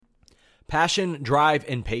Passion, drive,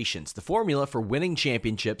 and patience. The formula for winning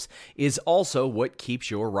championships is also what keeps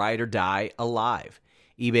your ride or die alive.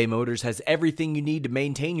 eBay Motors has everything you need to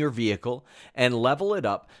maintain your vehicle and level it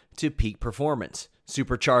up to peak performance.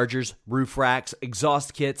 Superchargers, roof racks,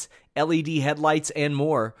 exhaust kits, LED headlights, and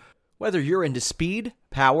more. Whether you're into speed,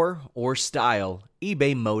 power, or style,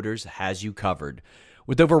 eBay Motors has you covered.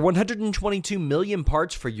 With over 122 million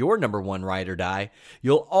parts for your number one ride or die,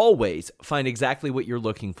 you'll always find exactly what you're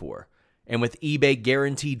looking for. And with eBay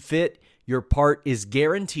Guaranteed Fit, your part is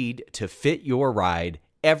guaranteed to fit your ride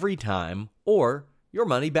every time or your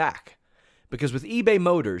money back. Because with eBay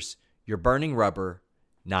Motors, you're burning rubber,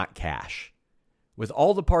 not cash. With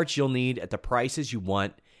all the parts you'll need at the prices you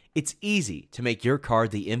want, it's easy to make your car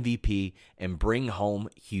the MVP and bring home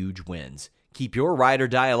huge wins. Keep your ride or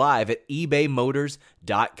die alive at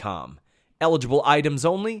ebaymotors.com. Eligible items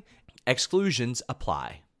only. Exclusions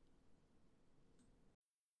apply.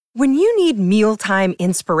 When you need mealtime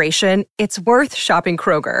inspiration, it's worth shopping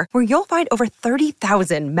Kroger, where you'll find over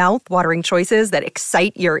 30,000 mouth-watering choices that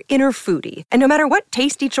excite your inner foodie. And no matter what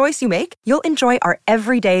tasty choice you make, you'll enjoy our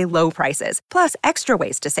everyday low prices, plus extra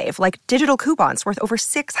ways to save, like digital coupons worth over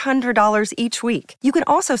 $600 each week. You can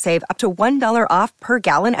also save up to $1 off per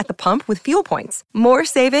gallon at the pump with fuel points. More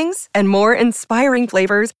savings and more inspiring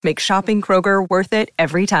flavors make shopping Kroger worth it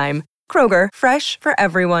every time. Kroger, fresh for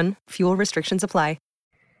everyone. Fuel restrictions apply.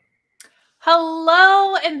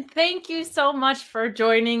 Hello, and thank you so much for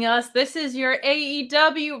joining us. This is your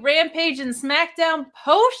AEW Rampage and SmackDown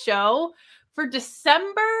post show for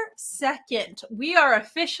December 2nd. We are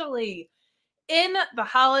officially in the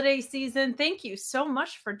holiday season. Thank you so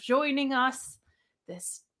much for joining us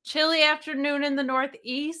this chilly afternoon in the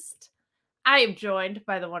Northeast. I am joined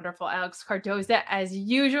by the wonderful Alex Cardoza as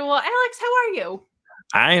usual. Alex, how are you?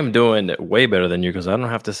 I am doing way better than you because I don't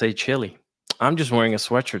have to say chilly. I'm just wearing a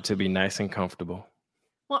sweatshirt to be nice and comfortable.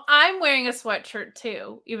 Well, I'm wearing a sweatshirt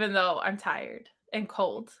too, even though I'm tired and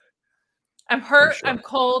cold. I'm hurt, I'm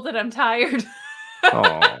cold, and I'm tired.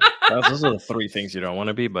 Oh, those are the three things you don't want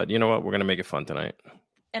to be, but you know what? We're going to make it fun tonight.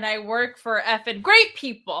 And I work for effing great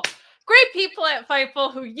people at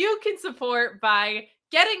Fightful who you can support by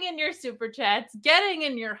getting in your super chats, getting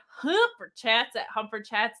in your humper chats at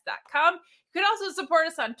humperchats.com. You can also support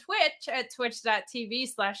us on Twitch at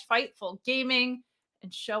twitch.tv/FightfulGaming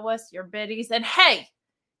and show us your biddies. And hey,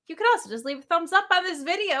 you can also just leave a thumbs up on this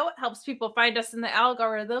video. It helps people find us in the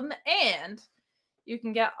algorithm. And you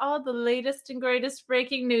can get all the latest and greatest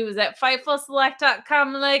breaking news at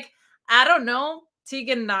FightfulSelect.com. Like, I don't know,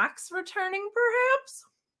 Tegan Knox returning, perhaps?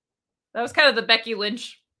 That was kind of the Becky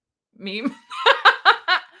Lynch meme.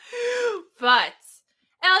 But,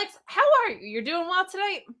 Alex, how are you? You're doing well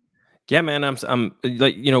tonight? Yeah, man, I'm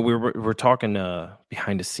like, you know, we're talking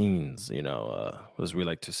behind the scenes, you know, as we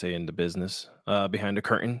like to say in the business, behind the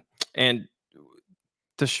curtain. And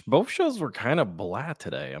both shows were kind of blah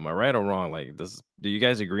today. Am I right or wrong? Like, do you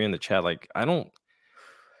guys agree in the chat? Like, I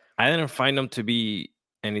didn't find them to be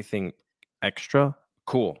anything extra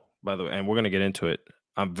cool, by the way. And we're gonna get into it.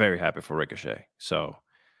 I'm very happy for Ricochet, so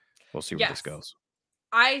we'll see where this goes.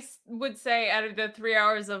 I would say out of the 3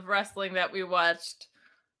 hours of wrestling that we watched,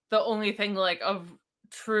 the only thing like of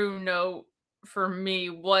true note for me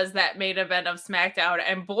was that main event of SmackDown.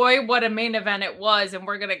 And boy, what a main event it was. And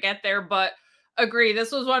we're going to get there, but agree.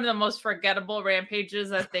 This was one of the most forgettable rampages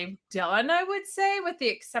that they've done, I would say, with the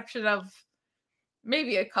exception of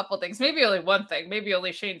maybe a couple things, maybe only one thing, maybe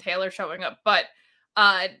only Shane Taylor showing up, but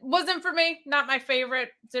it wasn't for me. Not my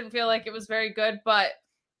favorite. Didn't feel like it was very good, but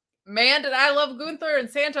man, did I love Gunther and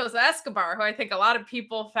Santos Escobar, who I think a lot of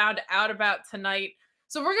people found out about tonight.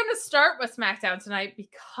 So we're going to start with SmackDown tonight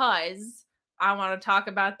because I want to talk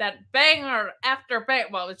about that banger after bang.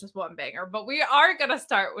 Well, it was just one banger, but we are going to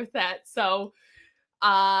start with that. So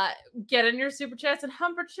get in your super chats and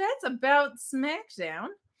humper chats about SmackDown,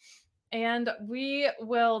 and we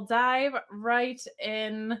will dive right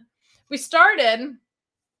in. We started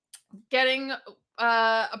getting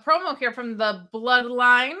a promo here from the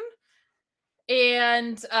Bloodline.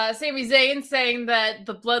 And Sami Zayn saying that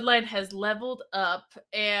the Bloodline has leveled up,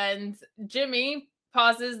 and Jimmy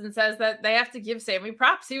pauses and says that they have to give Sami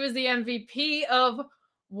props. He was the MVP of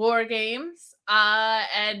War Games.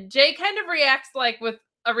 And Jay kind of reacts like with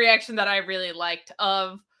a reaction that I really liked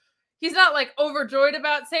of, he's not like overjoyed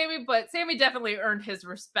about Sami, but Sami definitely earned his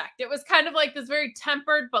respect. It was kind of like this very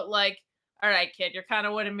tempered, but like, all right, kid, you're kind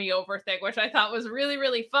of winning me over thing, which I thought was really,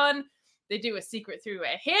 really fun. They do a secret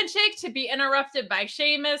three-way handshake to be interrupted by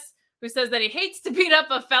Sheamus, who says that he hates to beat up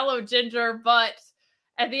a fellow ginger, but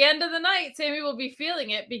at the end of the night, Sami will be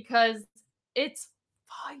feeling it because it's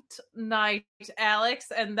fight night,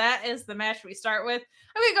 Alex. And that is the match we start with.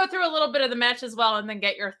 I'm going to go through a little bit of the match as well and then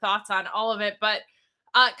get your thoughts on all of it. But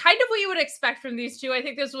kind of what you would expect from these two. I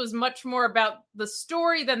think this was much more about the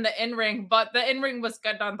story than the in-ring, but the in-ring was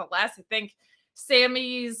good nonetheless. I think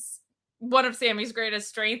one of Sammy's greatest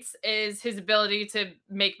strengths is his ability to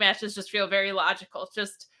make matches just feel very logical,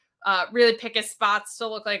 just really pick his spots to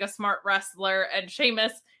look like a smart wrestler. And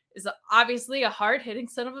Sheamus is obviously a hard-hitting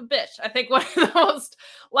son of a bitch. I think one of the most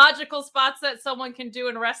logical spots that someone can do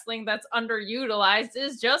in wrestling that's underutilized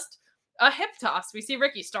is just a hip toss. We see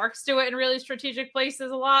Ricky Starks do it in really strategic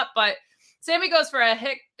places a lot, but Sammy goes for a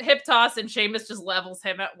hip toss and Sheamus just levels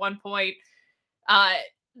him at one point.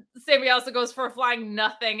 Sammy also goes for a flying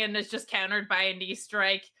nothing and is just countered by a knee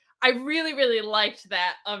strike. I really, really liked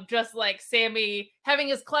that, of just like Sammy having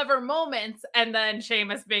his clever moments and then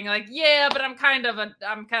Sheamus being like, yeah, but I'm kind of a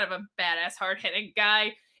badass hard-hitting guy.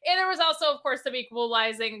 And there was also, of course, some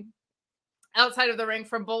equalizing outside of the ring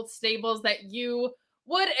from both stables that you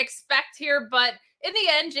would expect here. But in the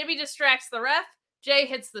end, Jimmy distracts the ref, Jay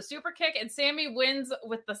hits the super kick, and Sammy wins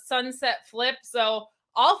with the sunset flip. So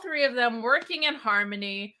all three of them working in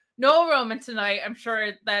harmony. No Roman tonight. I'm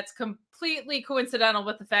sure that's completely coincidental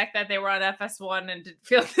with the fact that they were on FS1 and didn't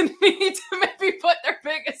feel the need to maybe put their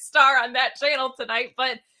biggest star on that channel tonight.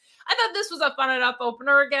 But I thought this was a fun enough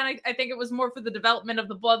opener. Again, I think it was more for the development of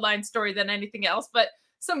the Bloodline story than anything else, but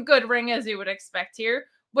some good ring as you would expect here.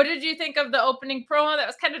 What did you think of the opening promo that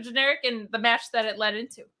was kind of generic and the match that it led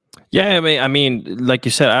into? Yeah, I mean, like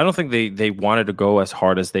you said, I don't think they wanted to go as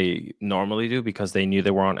hard as they normally do because they knew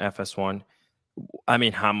they were on FS1. I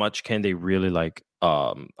mean, how much can they really like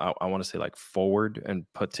I want to say like forward and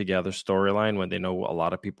put together storyline when they know a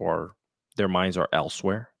lot of people their minds are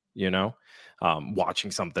elsewhere,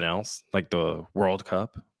 watching something else like the World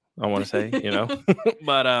Cup, I want to say,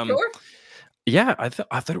 but Sure. yeah, I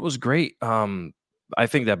thought it was great. I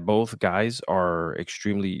think that both guys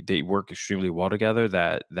they work extremely well together.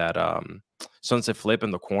 That sunset flip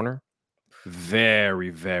in the corner, very,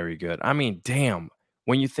 very good. I mean, damn,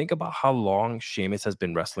 when you think about how long Sheamus has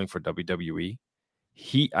been wrestling for WWE,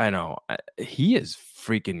 he is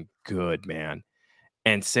freaking good, man.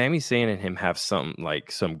 And Sami Zayn and him have some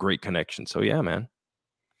great connection. So yeah, man.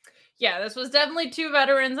 Yeah, this was definitely two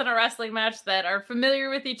veterans in a wrestling match that are familiar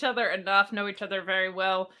with each other enough, know each other very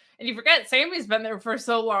well. And you forget, Sammy's been there for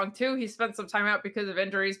so long, too. He spent some time out because of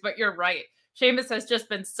injuries, but you're right. Sheamus has just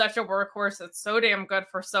been such a workhorse that's so damn good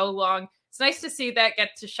for so long. It's nice to see that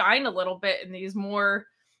get to shine a little bit in these more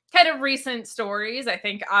kind of recent stories. I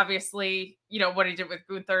think, obviously, what he did with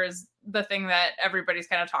Gunther is the thing that everybody's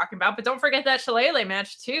kind of talking about. But don't forget that Shillelagh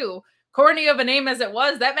match, too. Corny of a name as it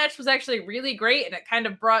was, that match was actually really great, and it kind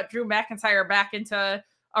of brought Drew McIntyre back into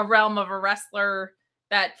a realm of a wrestler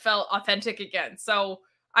that felt authentic again. So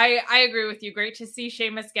I agree with you. Great to see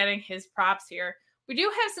Sheamus getting his props here. We do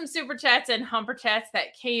have some super chats and humper chats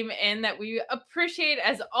that came in that we appreciate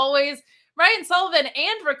as always. Ryan Sullivan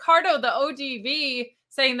and Ricardo, the ODV,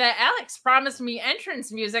 saying that Alex promised me entrance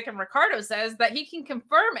music, and Ricardo says that he can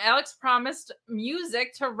confirm Alex promised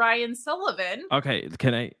music to Ryan Sullivan. Okay,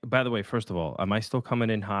 by the way, first of all, am I still coming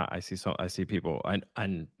in hot? I see people,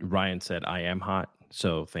 and Ryan said I am hot,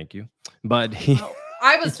 so thank you. But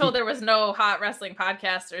I was told there was no hot wrestling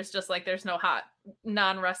podcasters, just like there's no hot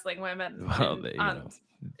non-wrestling women. Well,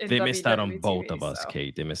 they missed out on both of us,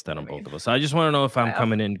 Kate. They missed out on both of us. So I just want to know if I'm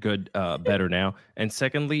coming in good, better now. And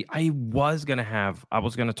secondly, I was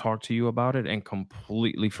gonna talk to you about it and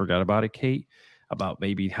completely forgot about it, Kate. About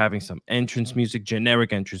maybe having some entrance music,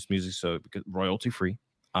 generic entrance music, so because royalty free,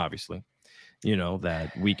 obviously.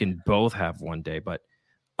 That we can both have one day. But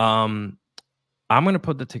I'm gonna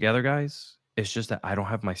put that together, guys. It's just that I don't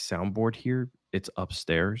have my soundboard here. It's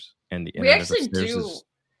upstairs, and the internet upstairs do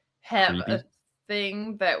have creepy. A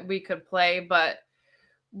thing that we could play, but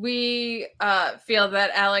we feel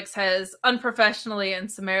that Alex has unprofessionally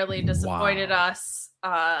and summarily disappointed us,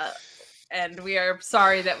 and we are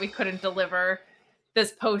sorry that we couldn't deliver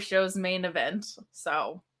this post-show's main event.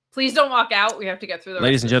 So please don't walk out. We have to get through the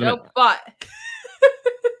ladies and gentlemen. Show, but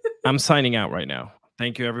I'm signing out right now.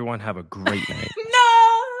 Thank you, everyone. Have a great night. No!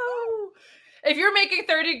 If you're making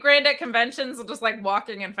 30 grand at conventions and just like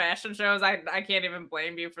walking in fashion shows, I can't even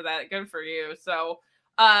blame you for that. Good for you. So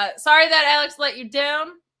sorry that Alex let you down.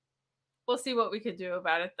 We'll see what we could do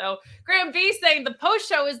about it, though. Graham V saying the post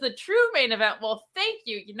show is the true main event. Well, thank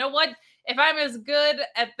you. You know what? If I'm as good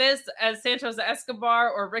at this as Santos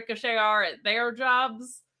Escobar or Ricochet are at their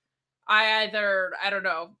jobs, I don't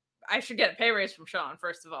know. I should get a pay raise from Sean,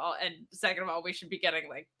 first of all. And second of all, we should be getting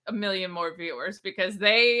like 1 million more viewers because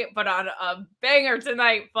they put on a banger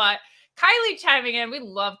tonight. But Kylie chiming in. We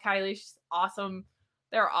love Kylie. She's awesome.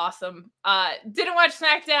 They're awesome. Didn't watch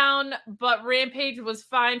SmackDown, but Rampage was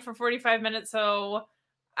fine for 45 minutes, so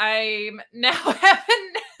I'm now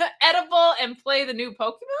having edible and play the new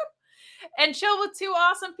Pokemon and chill with two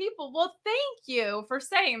awesome people. Well, thank you for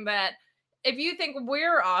saying that. If you think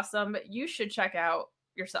we're awesome, you should check out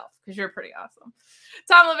yourself because you're pretty awesome.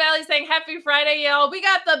 Tom LaValle saying, happy Friday, y'all. We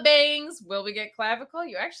got the bangs. Will we get clavicle?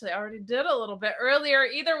 You actually already did a little bit earlier.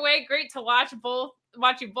 Either way, great to watch you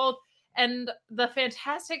both. And the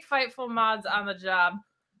fantastic Fightful mods on the job,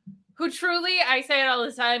 who truly, I say it all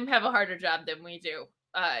the time, have a harder job than we do.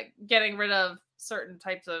 Getting rid of certain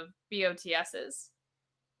types of BOTSs.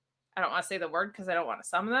 I don't want to say the word because I don't want to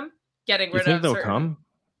summon them. Getting rid of they'll certain... come?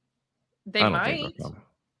 They might.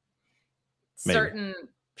 Certain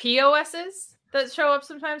POSs that show up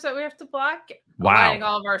sometimes that we have to block. Wow. Aligning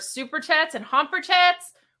all of our super chats and humper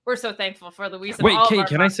chats. We're so thankful for Luis. Wait, Kate,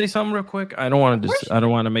 can I say something real quick? I don't want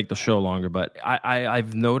to make the show longer, but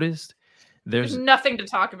I've noticed there's nothing to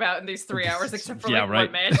talk about in these 3 hours except for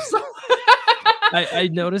one match. I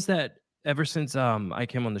noticed that ever since I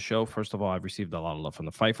came on the show, first of all, I've received a lot of love from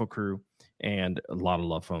the Fightful crew and a lot of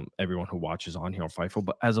love from everyone who watches on here on Fightful.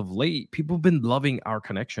 But as of late, people have been loving our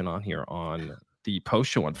connection on here on the post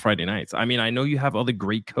show on Friday nights. I mean, I know you have other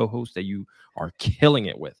great co-hosts that you are killing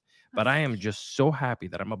it with, but I am just so happy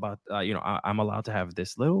that I'm about, I'm allowed to have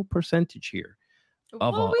this little percentage here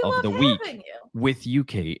of the week with you,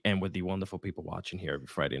 Kate, and with the wonderful people watching here every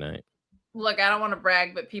Friday night. Look, I don't want to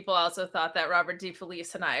brag, but people also thought that Robert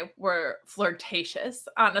DeFelice and I were flirtatious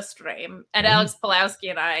on a stream. And Alex Pulowski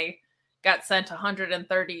and I got sent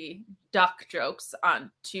 130 duck jokes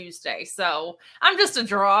on Tuesday. So I'm just a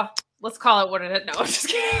draw. Let's call it what it is. No, I'm just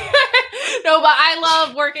kidding. No, but I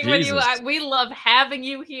love working with you. We love having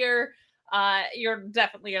you here. You're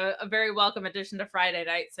definitely a very welcome addition to Friday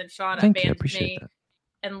night since Sean abandoned me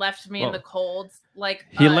and left me in the cold. Like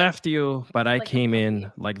he left you, but I came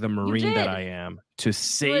in like the Marine that I am to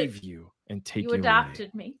save you and take you away. You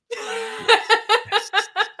adopted me.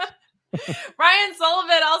 Ryan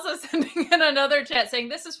Sullivan also sending in another chat saying,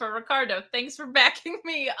 this is for Ricardo. Thanks for backing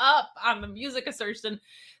me up on the music assertion.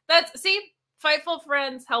 Fightful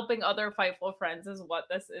friends helping other Fightful friends is what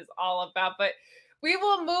this is all about. But we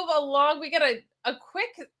will move along. We get a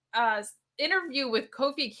quick interview with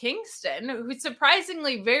Kofi Kingston, who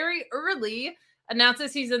surprisingly very early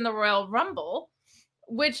announces he's in the Royal Rumble,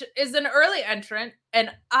 which is an early entrant,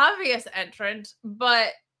 an obvious entrant, but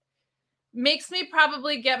makes me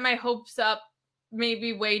probably get my hopes up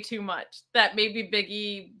maybe way too much that maybe Big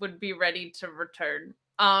E would be ready to return.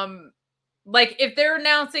 Like if they're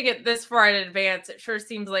announcing it this far in advance, it sure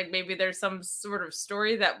seems like maybe there's some sort of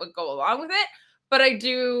story that would go along with it. But I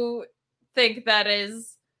do think that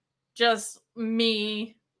is just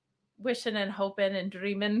me wishing and hoping and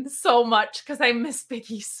dreaming so much because I miss Big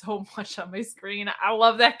E so much on my screen. I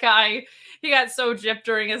love that guy. He got so gypped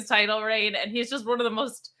during his title reign, and he's just one of the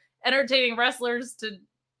most entertaining wrestlers to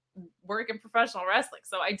work in professional wrestling.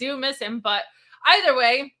 So I do miss him. But either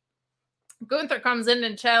way, Gunther comes in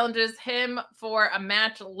and challenges him for a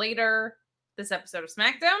match later this episode of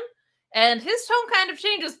SmackDown. And his tone kind of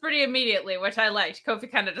changes pretty immediately, which I liked.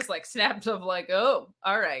 Kofi kind of just like snapped of like, oh,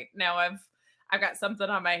 all right, now I've got something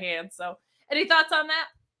on my hands. So any thoughts on that?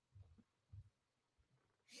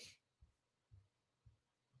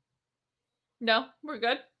 No, we're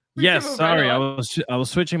good. Yes, sorry. I was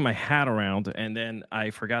switching my hat around and then I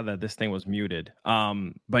forgot that this thing was muted.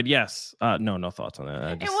 But yes, no thoughts on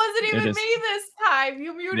that. It wasn't even me this time.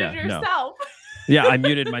 You muted yourself. No. Yeah, I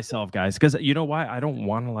muted myself, guys, because you know why? I don't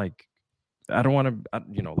want to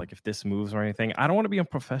if this moves or anything, I don't want to be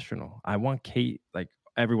unprofessional. I want Kate, like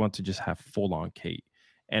everyone to just have full on Kate.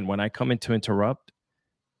 And when I come in to interrupt,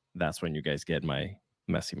 that's when you guys get my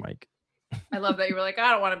messy mic. I love that you were like,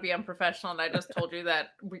 I don't want to be unprofessional. And I just told you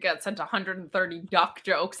that we got sent 130 duck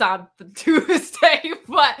jokes on the Tuesday.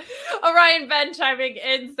 But Orion Ben chiming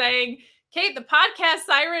in saying, Kate, the podcast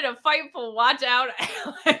siren of Fightful, watch out,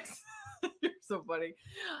 Alex. You're so funny.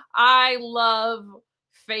 I love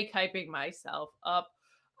fake hyping myself up.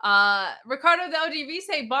 Ricardo the ODV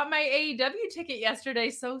say, bought my AEW ticket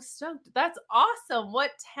yesterday. So stoked. That's awesome.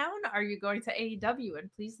 What town are you going to AEW? And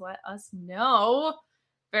please let us know.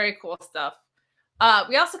 Very cool stuff.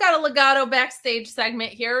 We also got a Legato backstage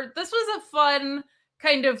segment here. This was a fun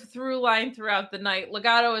kind of through line throughout the night.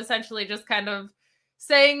 Legato essentially just kind of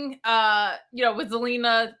saying, with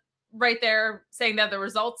Zelina right there, saying that the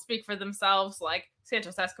results speak for themselves. Like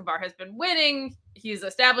Santos Escobar has been winning. He's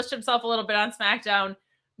established himself a little bit on SmackDown.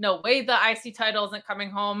 No way the IC title isn't coming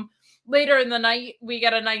home. Later in the night, we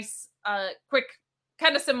get a nice, quick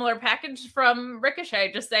kind of similar package from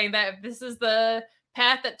Ricochet, just saying that if this is the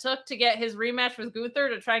path it took to get his rematch with Gunther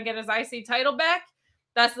to try and get his IC title back,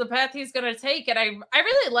 that's the path he's going to take. And I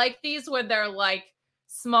really like these when they're like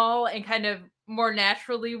small and kind of more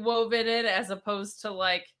naturally woven in, as opposed to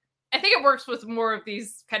like, I think it works with more of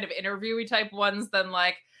these kind of interviewy type ones than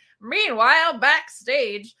like, meanwhile,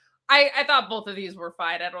 backstage. I thought both of these were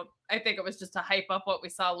fine. I think it was just to hype up what we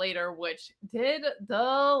saw later, which did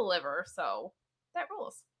deliver. So that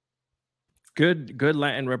rules. Good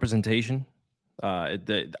Latin representation.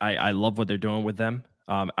 I love what they're doing with them.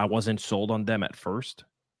 I wasn't sold on them at first,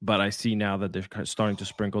 but I see now that they're starting to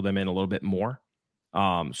sprinkle them in a little bit more.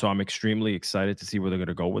 So I'm extremely excited to see where they're going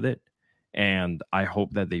to go with it. And I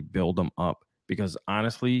hope that they build them up, because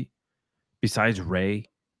honestly, besides Ray,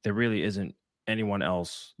 there really isn't anyone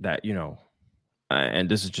else that, and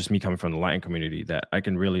this is just me coming from the Latin community, that I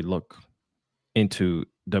can really look into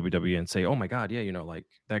WWE and say, oh my God, yeah, like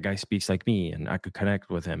that guy speaks like me and I could connect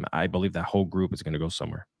with him. I believe that whole group is going to go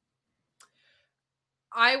somewhere.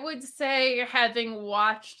 I would say, having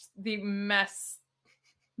watched the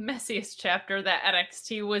messiest chapter that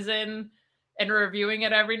NXT was in and reviewing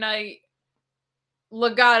it every night,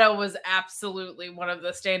 Legado was absolutely one of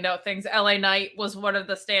the standout things. LA Knight was one of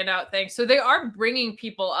the standout things. So they are bringing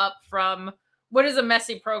people up from what is a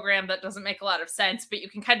messy program that doesn't make a lot of sense, but you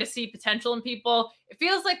can kind of see potential in people. It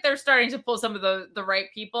feels like they're starting to pull some of the right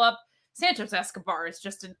people up. Santos Escobar is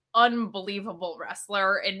just an unbelievable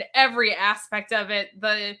wrestler in every aspect of it.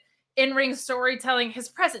 The in-ring storytelling, his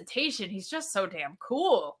presentation, he's just so damn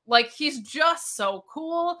cool. Like, he's just so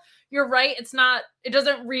cool. You're right. It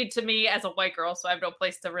doesn't read to me as a white girl, so I have no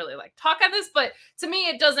place to really like talk on this, but to me,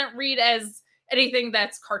 it doesn't read as anything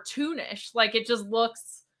that's cartoonish. Like, it just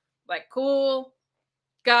looks like cool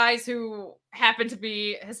guys who happen to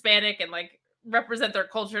be Hispanic and like represent their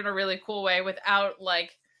culture in a really cool way without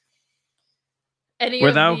like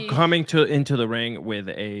coming into the ring with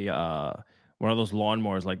a one of those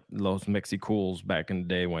lawnmowers, like those Mexi Cools back in the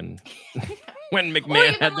day when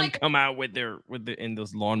McMahon had them come out in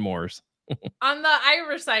those lawnmowers. On the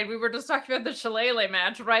Irish side, we were just talking about the Shillelagh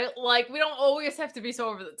match, right? Like, we don't always have to be so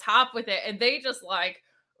over the top with it, and they just like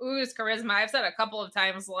ooze charisma. I've said a couple of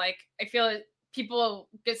times, like, I feel like people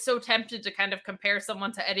get so tempted to kind of compare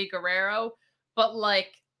someone to Eddie Guerrero, but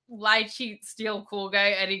like lie, cheat, steal, cool guy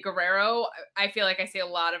Eddie Guerrero, I feel like I see a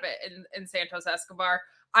lot of it in Santos Escobar.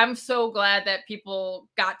 I'm so glad that people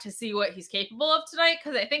got to see what he's capable of tonight,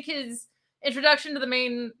 because I think his introduction to the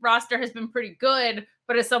main roster has been pretty good,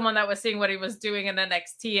 but as someone that was seeing what he was doing in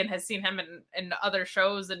NXT and has seen him in other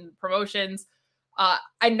shows and promotions,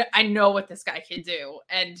 I know what this guy can do,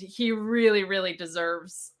 and he really, really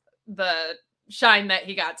deserves the shine that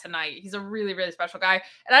he got tonight. He's a really, really special guy,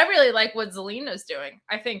 and I really like what Zelina's doing.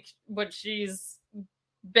 I think what she's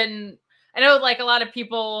been, I know like a lot of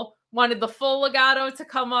people wanted the full Legado to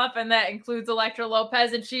come up, and that includes Elektra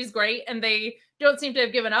Lopez, and she's great, and they don't seem to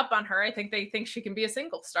have given up on her. I think they think she can be a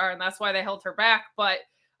single star, and that's why they held her back. But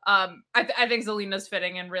I think Zelina's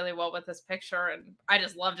fitting in really well with this picture, and I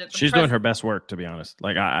just loved it. She's doing her best work, to be honest.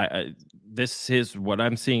 Like this is what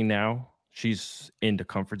I'm seeing now. She's in the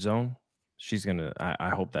comfort zone. She's gonna. I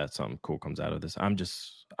hope that something cool comes out of this.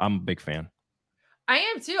 I'm a big fan. I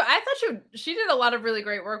am too. I thought she did a lot of really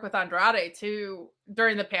great work with Andrade too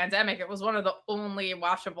during the pandemic. It was one of the only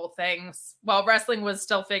watchable things while wrestling was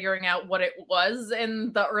still figuring out what it was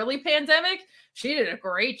in the early pandemic. She did a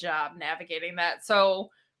great job navigating that. So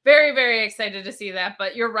very, very excited to see that.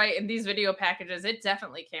 But you're right, in these video packages, it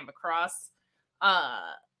definitely came across.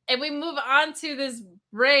 And we move on to this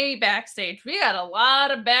Bray backstage. We got a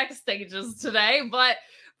lot of backstages today, but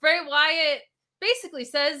Bray Wyatt basically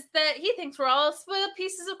says that he thinks we're all spoiled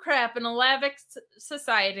pieces of crap in a lavish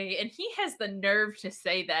society, and he has the nerve to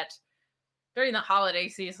say that during the holiday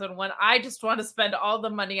season when I just want to spend all the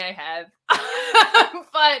money I have.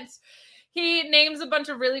 But he names a bunch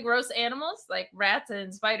of really gross animals like rats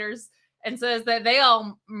and spiders and says that they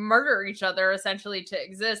all murder each other essentially to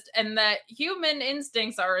exist, and that human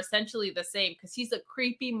instincts are essentially the same because he's a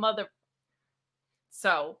creepy mother.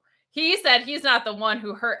 So he said he's not the one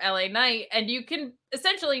who hurt LA Knight, and you can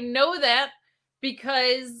essentially know that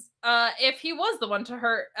because if he was the one to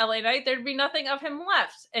hurt LA Knight, there'd be nothing of him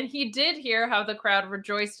left. And he did hear how the crowd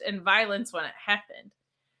rejoiced in violence when it happened.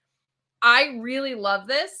 I really love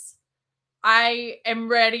this. I am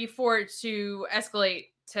ready for it to escalate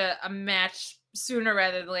to a match sooner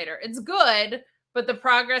rather than later. It's good, but the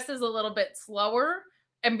progress is a little bit slower.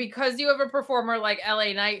 And because you have a performer like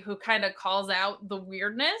LA Knight who kind of calls out the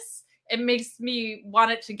weirdness, it makes me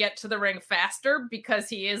want it to get to the ring faster because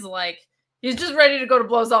he is like He's just ready to go to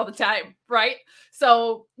blows all the time, right?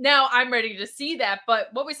 So now I'm ready to see that. But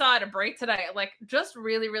what we saw at a break tonight, like just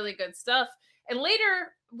really, really good stuff. And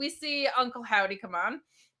later we see Uncle Howdy come on.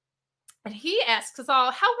 And he asks us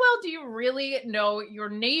all, how well do you really know your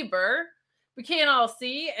neighbor? We can't all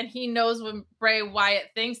see, and he knows what Bray Wyatt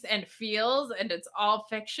thinks and feels, and it's all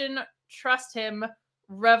fiction. Trust him.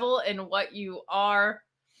 Revel in what you are.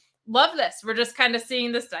 Love this. We're just kind of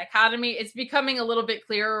seeing this dichotomy. It's becoming a little bit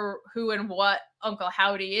clearer who and what Uncle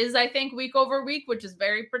Howdy is, I think, week over week, which is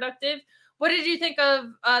very productive. What did you think of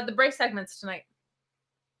the Bray segments tonight?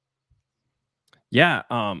 Yeah,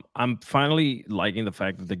 I'm finally liking the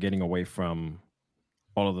fact that they're getting away from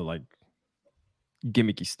all of the like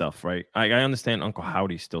gimmicky stuff, right? I understand Uncle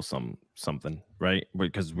Howdy's still something, right?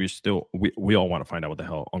 Because we all want to find out what the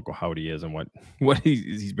hell Uncle Howdy is and what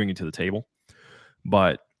he's bringing to the table.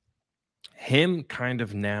 But him kind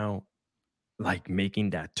of now like making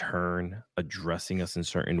that turn, addressing us in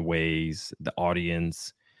certain ways, the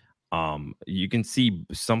audience, you can see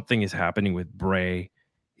something is happening with Bray.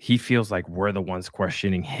 He feels like we're the ones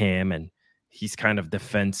questioning him, and he's kind of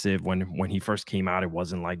defensive. When he first came out, it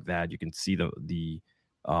wasn't like that. You can see the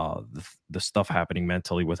stuff happening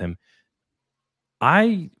mentally with him.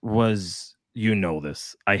 I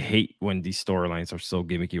hate when these storylines are so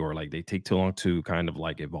gimmicky or like they take too long to kind of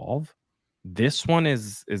like evolve. This one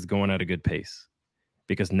is going at a good pace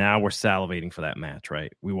because now we're salivating for that match,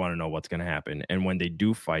 right? We want to know what's going to happen, and when they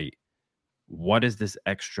do fight, what is this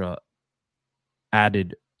extra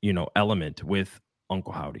added element with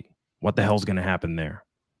Uncle Howdy? What the hell's gonna happen there?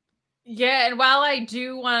 Yeah, and while I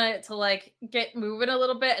do want it to like get moving a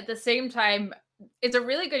little bit, at the same time, it's a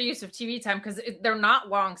really good use of TV time because they're not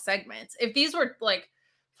long segments. If these were like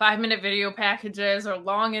 5-minute video packages or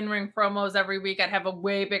long in-ring promos every week, I'd have a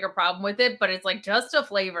way bigger problem with it. But it's like just a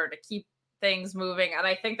flavor to keep things moving, and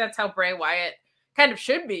I think that's how Bray Wyatt kind of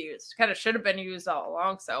should be used. Kind of should have been used all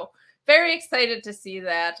along. So very excited to see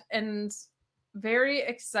that, and very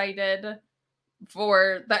excited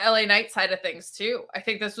for the LA Knight side of things too. I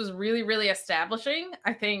think this was really, really establishing.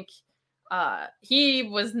 I think he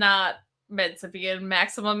was not meant to be in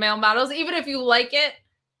Maximum Male Models, even if you like it.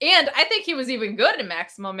 And I think he was even good in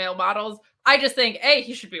Maximum Male Models. I just think, A,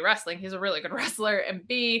 he should be wrestling. He's a really good wrestler. And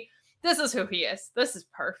B, this is who he is. This is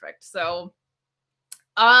perfect. So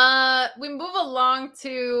we move along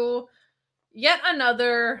to yet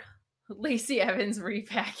another Lacey Evans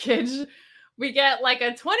repackage. We get like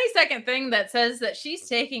a 20-second thing that says that she's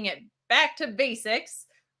taking it back to basics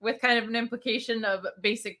with kind of an implication of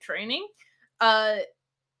basic training. They've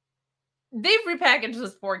repackaged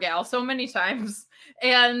this poor gal so many times.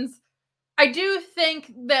 And I do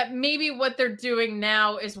think that maybe what they're doing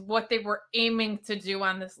now is what they were aiming to do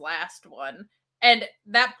on this last one. And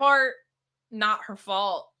that part, not her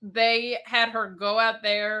fault. They had her go out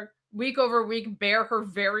there week over week, bear her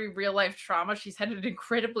very real life trauma. She's had an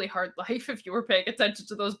incredibly hard life if you were paying attention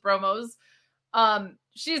to those promos.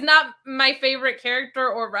 She's not my favorite character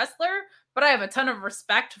or wrestler, but I have a ton of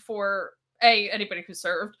respect for A, anybody who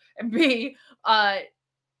served, and B,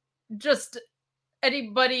 just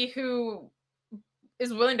anybody who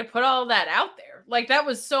is willing to put all that out there. Like, that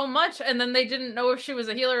was so much, and then they didn't know if she was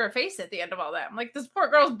a heel or a face at the end of all that. I'm like, this poor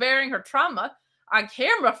girl's bearing her trauma on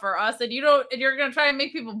camera for us, and you're gonna try and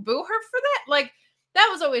make people boo her for that? Like, that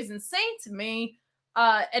was always insane to me.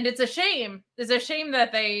 And it's a shame. It's a shame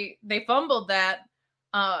that they fumbled that.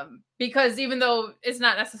 Because even though it's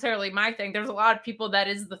not necessarily my thing, there's a lot of people that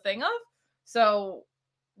is the thing of. So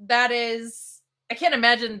that is, I can't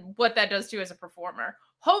imagine what that does to you as a performer.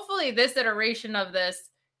 Hopefully this iteration of this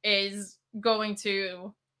is going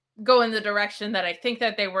to go in the direction that I think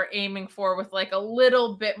that they were aiming for, with like a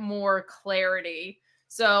little bit more clarity.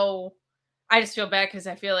 So I just feel bad because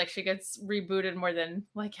I feel like she gets rebooted more than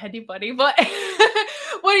like anybody. But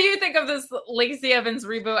what do you think of this Lacey Evans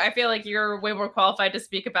reboot? I feel like you're way more qualified to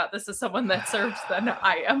speak about this as someone that serves than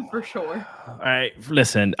I am, for sure. All right,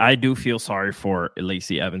 listen, I do feel sorry for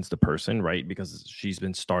Lacey Evans, the person, right? Because she's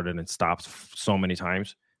been started and stopped so many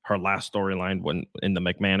times. Her last storyline when in the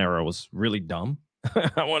McMahon era was really dumb.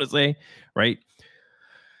 I want to say, right?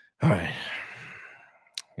 All right.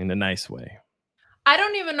 In a nice way. I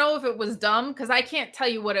don't even know if it was dumb because I can't tell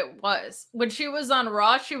you what it was. When she was on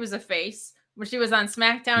Raw, she was a face. When she was on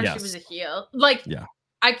SmackDown, Yes. she was a heel. Like, Yeah.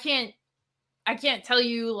 I can't tell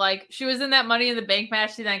you, like, she was in that Money in the Bank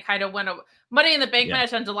match. She then kind of went Money in the Bank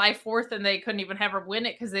match on July 4th, and they couldn't even have her win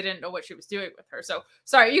it because they didn't know what she was doing with her. So,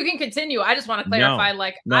 sorry, you can continue. I just want to clarify, I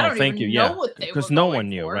don't even know what they were because no going one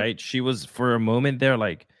knew, for. right? She was, for a moment there,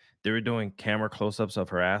 like, they were doing camera close-ups of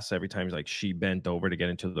her ass every time, like, she bent over to get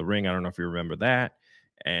into the ring. I don't know if you remember that.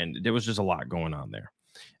 and there was just a lot going on there.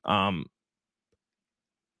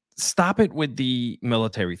 Stop it with the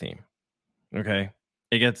military theme. Okay.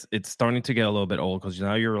 It's starting to get a little bit old because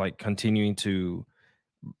now you're like continuing to,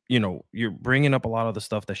 you're bringing up a lot of the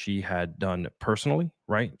stuff that she had done personally,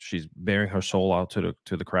 right? She's bearing her soul out to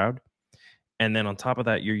the crowd. And then on top of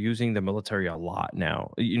that, you're using the military a lot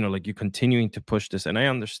now. Like you're continuing to push this. And I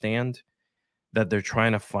understand that they're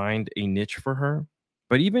trying to find a niche for her.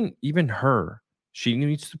 But even her, she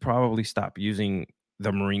needs to probably stop using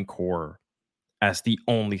the Marine Corps as the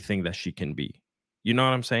only thing that she can be. You know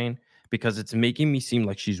what I'm saying? Because it's making me seem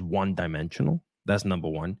like she's one-dimensional. That's number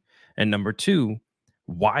one. And number two,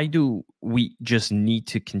 why do we just need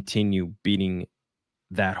to continue beating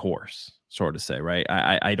that horse, sort of say, right?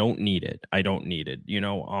 I don't need it. I don't need it.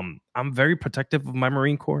 I'm very protective of my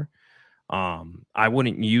Marine Corps. I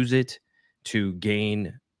wouldn't use it to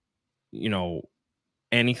gain,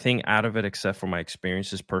 anything out of it except for my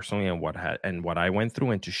experiences personally and what I went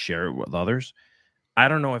through and to share it with others. I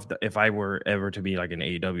don't know if I were ever to be like an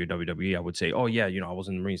AEW, WWE, I would say, oh yeah, I was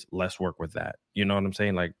in the Marines, let's work with that. You know what I'm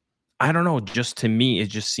saying? Like, I don't know. Just to me, it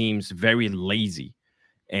just seems very lazy.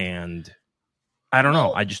 And I don't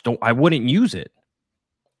know. I wouldn't use it.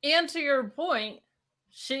 And to your point,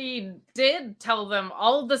 she did tell them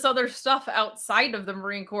all of this other stuff outside of the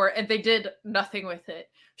Marine Corps, and they did nothing with it.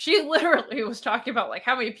 She literally was talking about like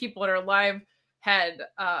how many people in her life had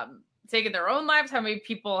taken their own lives, how many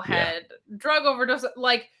people had drug overdose.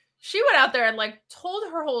 Like, she went out there and like told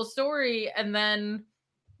her whole story, and then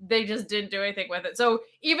they just didn't do anything with it. So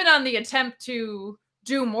even on the attempt to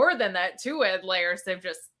do more than that to add layers, they've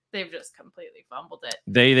just completely fumbled it.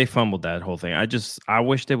 They fumbled that whole thing. I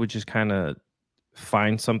wish they would just kind of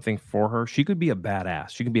find something for her. She could be a badass.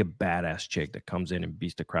 She could be a badass chick that comes in and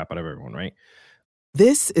beats the crap out of everyone, right?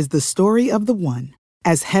 This is the story of the one.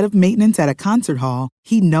 As head of maintenance at a concert hall,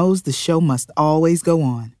 he knows the show must always go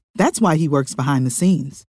on. That's why he works behind the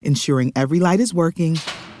scenes, ensuring every light is working,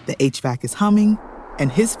 the HVAC is humming,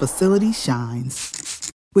 and his facility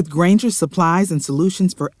shines. With Grainger's supplies and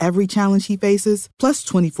solutions for every challenge he faces, plus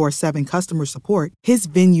 24/7 customer support, his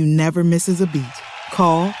venue never misses a beat.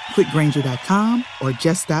 Call quickgrainger.com or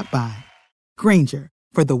just stop by. Grainger,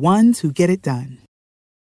 for the ones who get it done.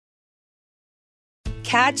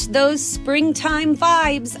 Catch those springtime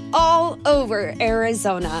vibes all over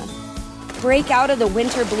Arizona. Break out of the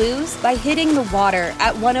winter blues by hitting the water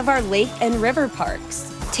at one of our lake and river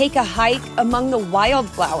parks. Take a hike among the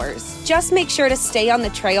wildflowers. Just make sure to stay on the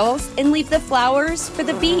trails and leave the flowers for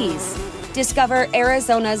the bees. Discover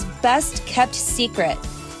Arizona's best kept secret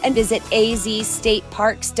and visit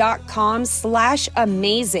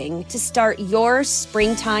azstateparks.com/amazing to start your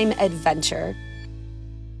springtime adventure.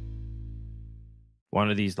 One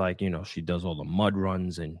of these, like, she does all the mud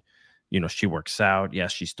runs and, she works out.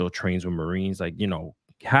 Yes, she still trains with Marines. Like,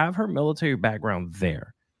 have her military background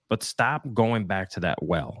there, but stop going back to that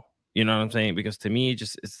well. You know what I'm saying? Because to me,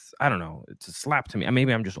 I don't know. It's a slap to me.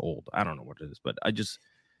 Maybe I'm just old. I don't know what it is, but I just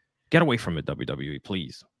get away from it, WWE,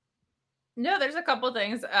 please. No, there's a couple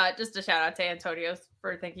things. Just a shout out to Antonio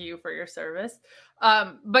for thanking you for your service.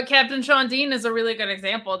 But Captain Sean Dean is a really good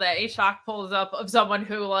example that a shock pulls up of someone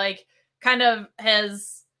who like kind of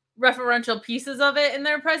has referential pieces of it in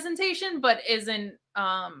their presentation, but isn't.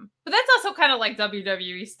 But that's also kind of like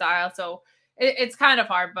WWE style, so it's kind of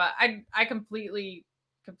hard. But I completely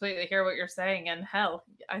hear what you're saying, and hell,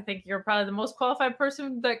 I think you're probably the most qualified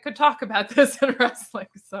person that could talk about this in wrestling.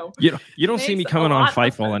 So you don't see me coming on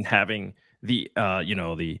Fightful and having the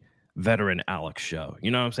the veteran Alex show.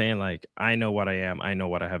 You know what I'm saying? Like, I know what I am, I know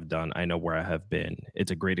what I have done, I know where I have been.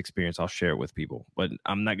 It's a great experience. I'll share it with people, but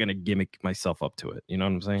I'm not gonna gimmick myself up to it. You know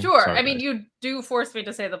what I'm saying? Sure. Sorry, I mean, you do force me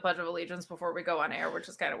to say the Pledge of Allegiance before we go on air, which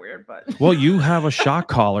is kind of weird, but well, you have a shock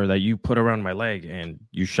collar that you put around my leg and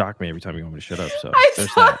you shock me every time you want me to shut up. So I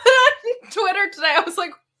saw that on Twitter today. I was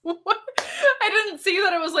like, what? I didn't see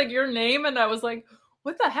that it was like your name, and I was like,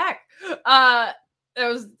 what the heck?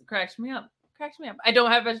 It cracks me up.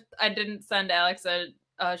 I didn't send Alex a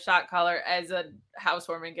shot collar as a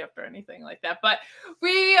housewarming gift or anything like that. But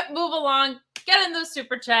we move along, get in those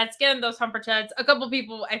super chats, get in those humper chats. A couple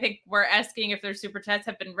people, I think, were asking if their super chats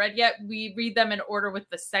have been read yet. We read them in order with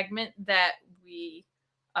the segment that we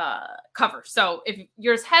cover. So if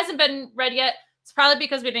yours hasn't been read yet, it's probably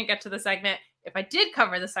because we didn't get to the segment. If I did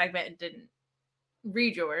cover the segment and didn't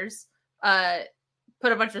read yours,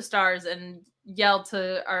 put a bunch of stars and yell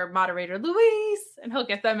to our moderator, Luis, and he'll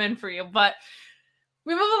get them in for you. But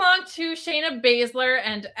we move along to Shayna Baszler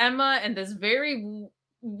and Emma and this very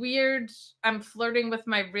weird, I'm flirting with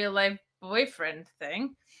my real life boyfriend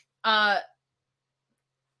thing.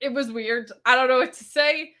 it was weird. I don't know what to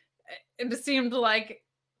say. It just seemed like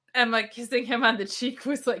Emma kissing him on the cheek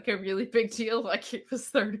was like a really big deal, like it was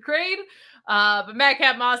third grade. But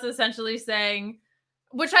Madcap Moss essentially saying,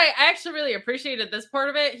 which I actually really appreciated this part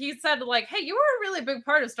of it. He said, like, hey, you were a really big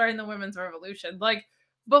part of starting the women's revolution. Like,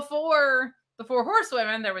 before the Four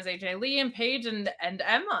Horsewomen, there was AJ Lee and Paige and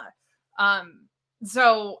Emma.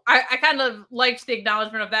 So I kind of liked the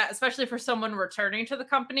acknowledgement of that, especially for someone returning to the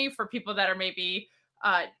company, for people that are maybe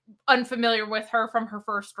unfamiliar with her from her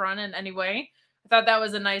first run in any way. I thought that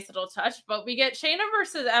was a nice little touch. But we get Shayna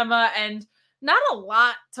versus Emma, and not a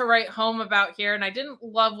lot to write home about here. And I didn't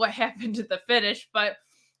love what happened to the finish, but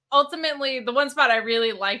ultimately the one spot I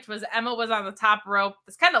really liked was Emma was on the top rope.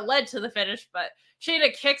 This kind of led to the finish, but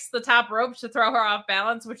Shayna kicks the top rope to throw her off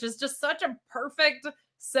balance, which is just such a perfect,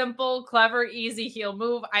 simple, clever, easy heel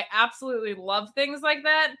move. I absolutely love things like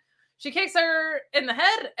that. She kicks her in the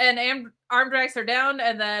head and arm drags her down,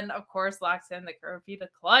 and then, of course, locks in the Kurapita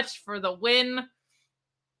clutch for the win.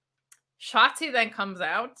 Shotzi then comes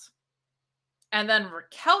out, and then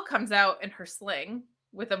Raquel comes out in her sling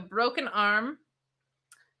with a broken arm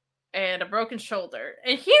and a broken shoulder.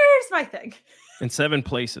 And here's my thing. In 7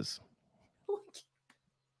 places.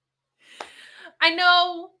 I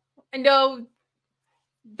know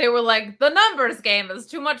they were like, the numbers game is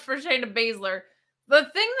too much for Shayna Baszler. The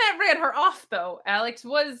thing that ran her off, though, Alex,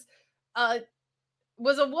 was a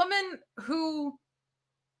woman who,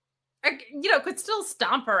 could still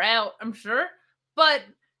stomp her out, I'm sure, but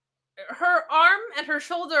her arm and her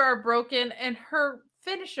shoulder are broken, and her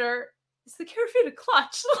finisher is the Kurapita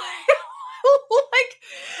clutch. Like,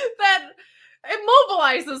 that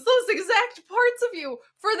immobilizes those exact parts of you.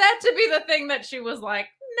 For that to be the thing that she was like,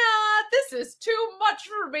 nah, this is too much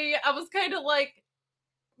for me. I was kind of like,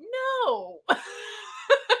 no.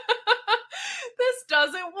 This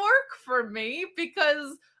doesn't work for me,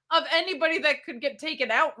 because of anybody that could get taken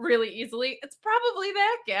out really easily, it's probably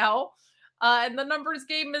that gal. And the numbers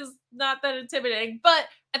game is not that intimidating. But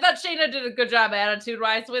I thought Shayna did a good job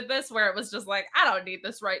attitude-wise with this, where it was just like, I don't need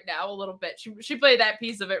this right now a little bit. She played that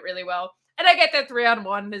piece of it really well. And I get that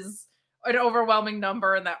 3-on-1 is an overwhelming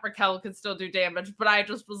number and that Raquel could still do damage. But I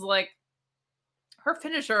just was like, her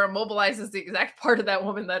finisher immobilizes the exact part of that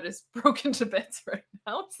woman that is broken to bits right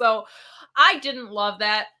now. So I didn't love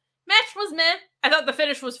that. Match was meh. I thought the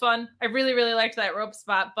finish was fun. I really, really liked that rope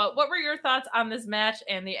spot. But what were your thoughts on this match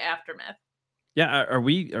and the aftermath? Yeah, are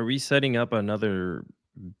we setting up another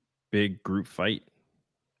big group fight?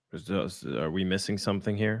 Are we missing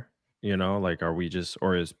something here? Like, are we just,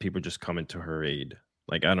 or is people just coming to her aid?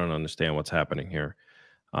 Like, I don't understand what's happening here.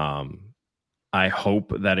 I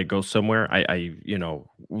hope that it goes somewhere.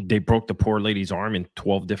 They broke the poor lady's arm in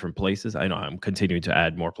 12 different places. I know I'm continuing to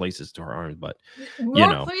add more places to her arm, but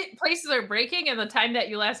more places are breaking in the time that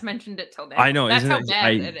you last mentioned it till now. I know. That's how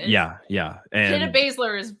bad it is. Yeah. And Shayna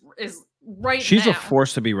Baszler is right she's now. a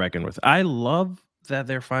force to be reckoned with. I love that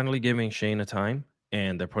they're finally giving Shayna time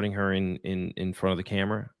and they're putting her in front of the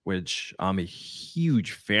camera, which I'm a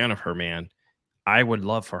huge fan of her, man. I would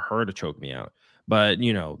love for her to choke me out. But,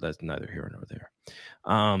 that's neither here nor there.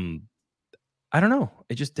 I don't know.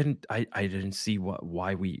 It just didn't. I didn't see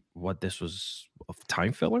what this was, a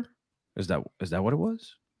time filler. Is that what it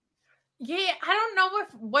was? Yeah, I don't know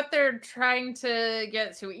what they're trying to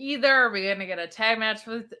get to either. Are we gonna get a tag match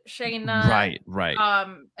with Shayna? Right.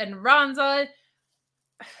 And Ronda.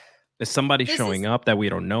 Is somebody showing up that we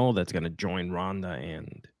don't know that's gonna join Ronda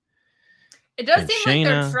and? It does seem like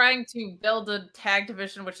they're trying to build a tag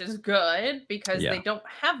division, which is good because they don't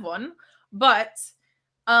have one. But,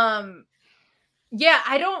 I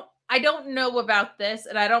don't know about this,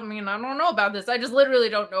 and I don't know about this. I just literally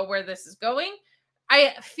don't know where this is going.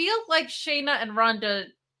 I feel like Shayna and Ronda,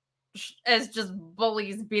 as just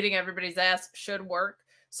bullies beating everybody's ass, should work.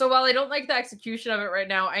 So while I don't like the execution of it right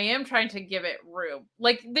now, I am trying to give it room.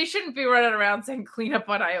 Like, they shouldn't be running around saying clean up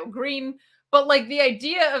on Io Green. But, like, the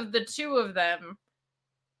idea of the two of them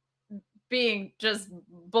being just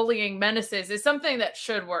bullying menaces is something that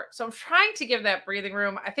should work. So I'm trying to give that breathing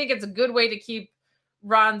room. I think it's a good way to keep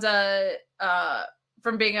Ronda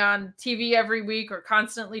from being on TV every week or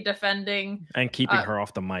constantly defending. And keeping her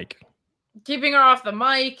off the mic. Keeping her off the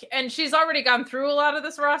mic. And she's already gone through a lot of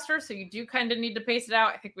this roster, so you do kind of need to pace it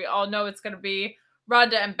out. I think we all know it's going to be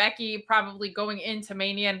Ronda and Becky probably going into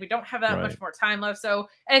Mania, and we don't have that much more time left. So,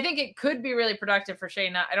 and I think it could be really productive for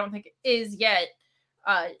Shayna. I don't think it is yet,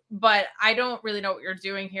 but I don't really know what you're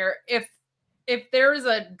doing here. If there's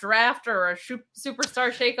a draft or a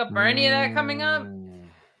superstar shakeup or any of that coming up,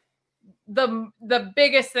 the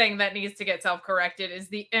biggest thing that needs to get self-corrected is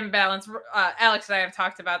the imbalance. Alex and I have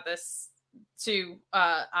talked about this to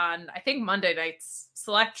on I think Monday night's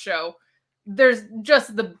Select show, there's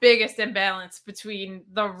just the biggest imbalance between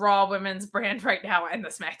the Raw women's brand right now and the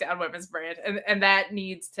SmackDown women's brand, and that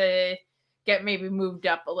needs to get maybe moved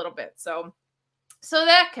up a little bit. So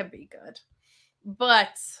that could be good,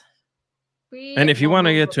 but and if you want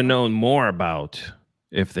to get to know more about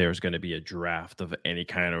if there's going to be a draft of any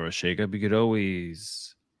kind or a shakeup, you could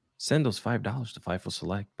always send those $5 to Fightful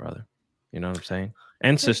Select, brother. You know what I'm saying?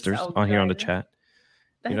 And sisters so on here on the good. chat.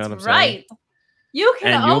 That's you know what I'm right. saying? You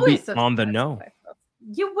can And you'll always be on the know.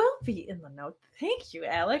 You will be in the know. Thank you,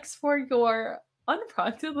 Alex, for your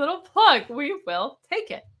unprompted little plug. We will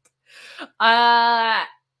take it.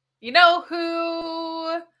 You know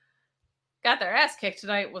who got their ass kicked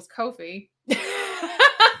tonight was Kofi.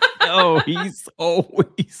 Oh, he's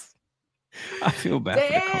always. I feel bad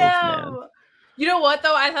for the Kofi, man. You know what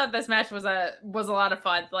though? I thought this match was a lot of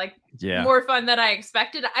fun. Like, more fun than I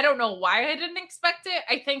expected. I don't know why I didn't expect it.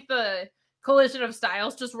 I think the collision of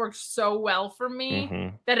styles just worked so well for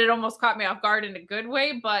me that it almost caught me off guard in a good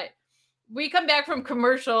way. But we come back from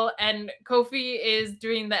commercial and Kofi is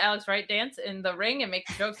doing the Alex Wright dance in the ring and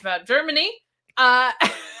making jokes about Germany.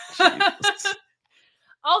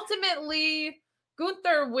 Ultimately,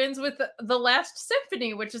 Gunther wins with the Last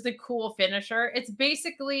Symphony, which is a cool finisher. It's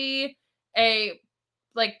basically a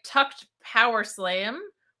tucked power slam,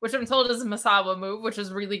 which I'm told is a Masawa move, which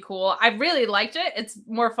is really cool. I really liked it. It's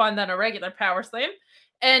more fun than a regular power slam.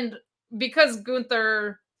 And because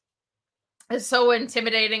Gunther is so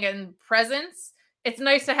intimidating in presence, it's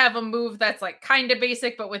nice to have a move that's like kind of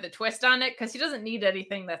basic, but with a twist on it, because he doesn't need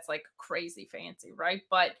anything that's like crazy fancy, right?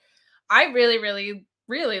 But I really, really,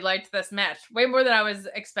 really liked this match. Way more than I was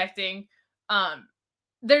expecting.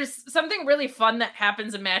 There's something really fun that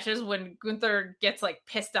happens in matches when Gunther gets like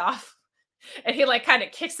pissed off and he like kind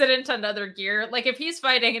of kicks it into another gear. Like if he's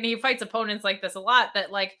fighting, and he fights opponents like this a lot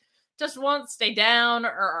that like just won't stay down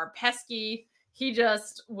or are pesky, he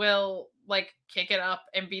just will like kick it up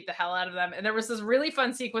and beat the hell out of them. And there was this really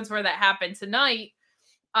fun sequence where that happened tonight.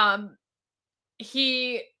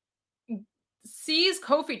 He sees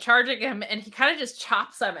Kofi charging him and he kind of just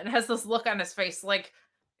chops him and has this look on his face like,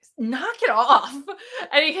 knock it off.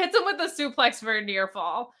 And he hits him with a suplex for a near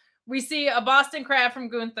fall. We see a Boston Crab from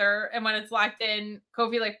Gunther, and when it's locked in,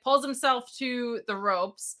 Kofi like pulls himself to the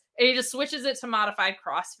ropes and he just switches it to modified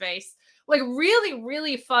crossface. Like really,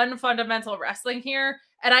 really fun fundamental wrestling here.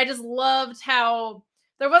 And I just loved how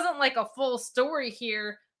there wasn't like a full story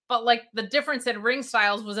here, but like the difference in ring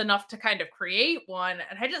styles was enough to kind of create one.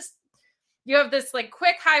 And you have this like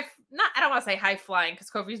quick I don't want to say high flying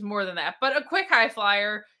because Kofi's more than that, but a quick high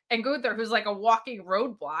flyer, and Gunther who's like a walking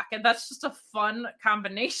roadblock. And that's just a fun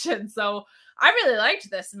combination. So I really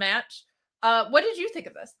liked this match. What did you think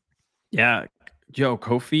of this? Yeah. Yo,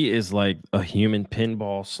 Kofi is like a human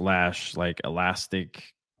pinball / like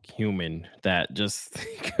elastic human that just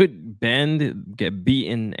could bend, get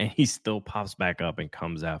beaten, and he still pops back up and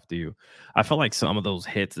comes after you. I felt like some of those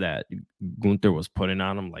hits that Gunther was putting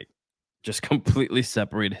on him, like just completely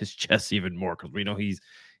separated his chest even more, because we know he's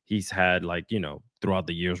had like, you know, throughout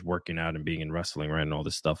the years working out and being in wrestling, right, and all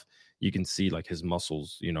this stuff, you can see like his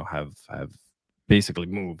muscles, you know, have basically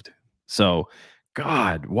moved. So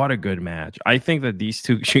God, what a good match. I think that these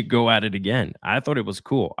two should go at it again. I thought it was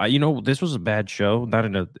cool. This was a bad show, not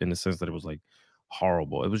in the sense that it was like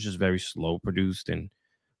horrible. It was just very slow produced, and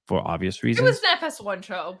for obvious reasons. It was an FS1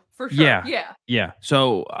 show for sure. Yeah.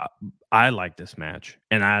 So I like this match,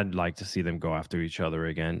 and I'd like to see them go after each other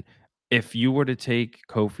again. If you were to take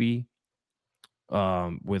Kofi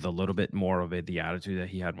with a little bit more of the attitude that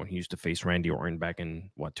he had when he used to face Randy Orton back in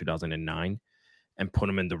 2009, and put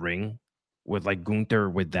him in the ring with like Gunther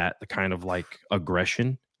with that kind of like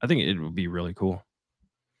aggression, I think it would be really cool.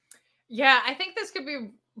 Yeah, I think this could be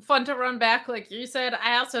fun to run back, like you said.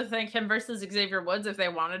 I also think him versus Xavier Woods, if they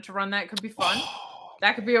wanted to run that, could be fun.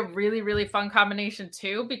 That could be a really, really fun combination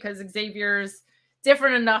too, because Xavier's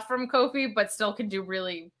different enough from Kofi, but still can do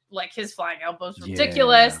really, like, his flying elbows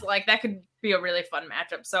ridiculous. Yeah. Like, that could be a really fun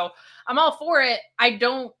matchup. So I'm all for it. I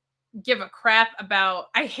don't give a crap about,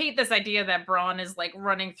 I hate this idea that Braun is like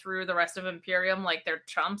running through the rest of Imperium like they're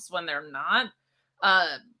chumps when they're not.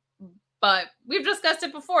 But we've discussed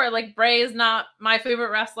it before. Like, Bray is not my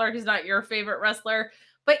favorite wrestler. He's not your favorite wrestler.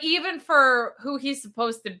 But even for who he's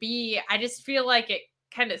supposed to be, I just feel like it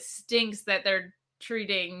kind of stinks that they're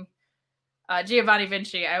treating Giovanni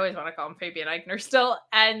Vinci, I always want to call him Fabian Eichner still,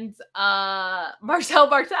 and Marcel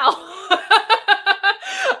Bartel.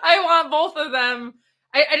 I want both of them.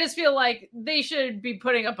 I just feel like they should be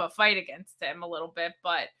putting up a fight against him a little bit.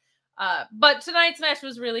 But tonight's match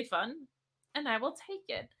was really fun, and I will take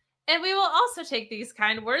it. And we will also take these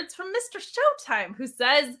kind words from Mr. Showtime, who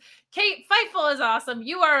says, Kate Fightful is awesome.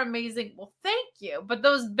 You are amazing. Well, thank you. But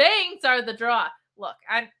those bangs are the draw. Look,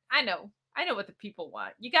 I know what the people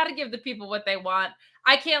want. You got to give the people what they want.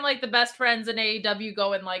 I can't like the best friends in AEW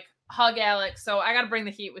go and like hug Alex, so I got to bring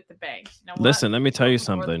the heat with the bangs. You know what? Listen, let me tell you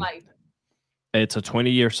something. It's a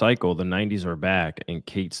 20-year cycle. The 90s are back, and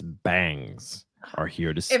Kate's bangs are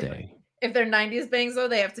here to stay. If they're 90s bangs, though,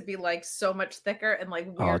 they have to be like so much thicker and like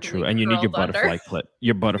weirdly true. And you need your butterfly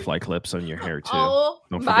under. butterfly clips on your hair too. Oh,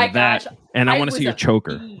 don't my forget that. gosh. And I want to see your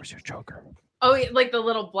choker. fiend. Where's your choker? Oh, like the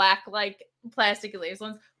little black, like plastic lace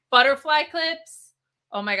ones. Butterfly clips.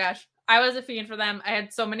 Oh my gosh. I was a fiend for them. I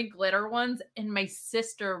had so many glitter ones, and my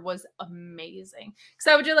sister was amazing.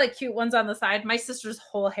 Because I would do like cute ones on the side. My sister's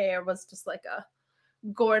whole hair was just like a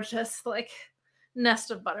gorgeous, like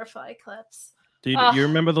nest of butterfly clips. Dude, you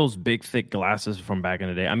remember those big, thick glasses from back in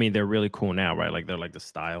the day? I mean, they're really cool now, right? Like they're like the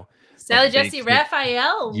style. Sally Jesse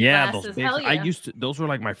Raphael. Yeah, glasses. those big. Hell yeah. I used to. Those were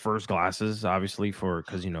like my first glasses, obviously,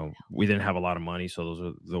 because we didn't have a lot of money, so those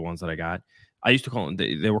are the ones that I got. I used to call them.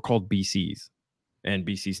 They were called BCs, and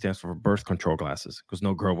BC stands for birth control glasses, because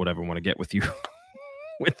no girl would ever want to get with you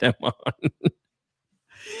with them on.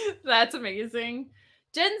 That's amazing.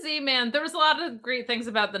 Gen Z, man, there was a lot of great things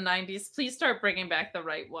about the 90s. Please start bringing back the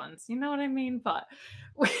right ones. You know what I mean? But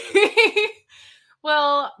we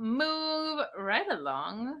will move right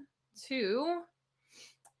along to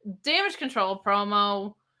Damage Control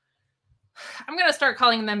promo. I'm going to start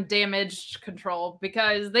calling them Damage Control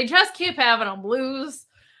because they just keep having them lose.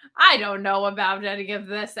 I don't know about any of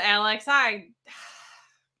this, Alex. I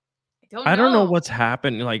don't know what's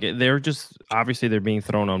happened. Like they're just obviously they're being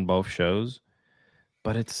thrown on both shows.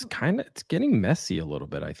 But it's getting messy a little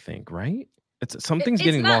bit, I think, right? Something's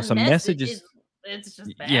getting lost. A message is it's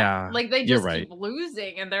just bad. Yeah, like they just right. keep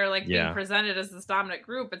losing, and they're like being presented as this dominant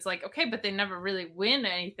group. It's like, okay, but they never really win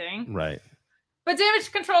anything, right? But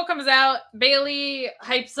Damage Control comes out. Bailey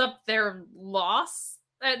hypes up their loss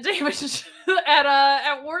at Damage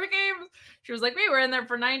at War Games. She was like, we were in there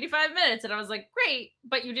for 95 minutes, and I was like, great,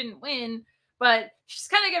 but you didn't win. But she's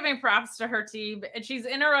kind of giving props to her team, and she's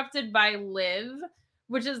interrupted by Liv,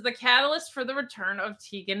 which is the catalyst for the return of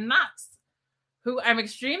Tegan Nox, who I'm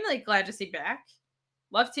extremely glad to see back.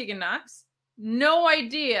 Love Tegan Nox. No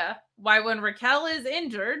idea why when Raquel is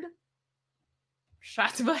injured,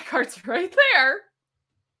 shot to Blackheart's right there,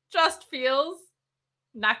 just feels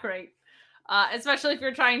not great. Especially if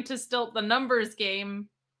you're trying to stilt the numbers game.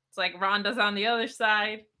 It's like Ronda's on the other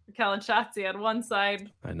side, Raquel and Shotzi on one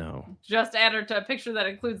side. I know. Just add her to a picture that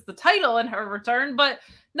includes the title in her return. But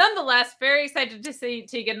nonetheless, very excited to see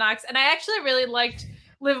Tegan Nox. And I actually really liked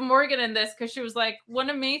Liv Morgan in this because she was like, one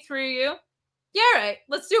of me, three of you. Yeah, right.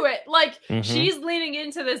 Let's do it. Like, she's leaning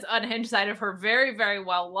into this unhinged side of her very, very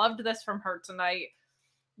well. Loved this from her tonight.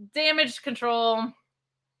 Damage Control,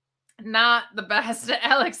 not the best.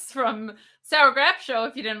 Alex from Sour Grap Show,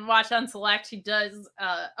 if you didn't watch on Select, he does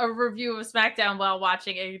a review of SmackDown while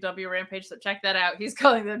watching AEW Rampage, so check that out. He's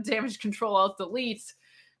calling them Damage Control Alt Delete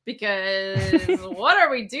because what are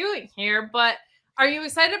we doing here? But are you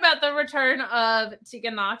excited about the return of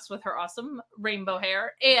Tegan Nox with her awesome rainbow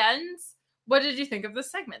hair? And what did you think of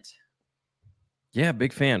this segment? Yeah,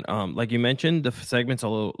 big fan. Like you mentioned, the segment's a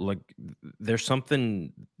little like there's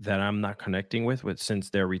something that I'm not connecting with since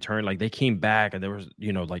their return. Like they came back and there was,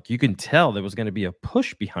 like you can tell there was going to be a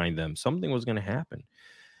push behind them. Something was going to happen,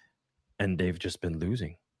 and they've just been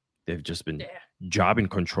losing. They've just been jobbing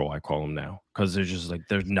control. I call them now because they're just like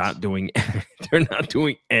they're not doing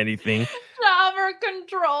anything. Jobber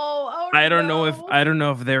control. Oh, I don't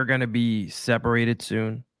know if they're going to be separated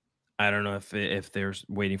soon. I don't know if they're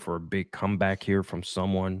waiting for a big comeback here from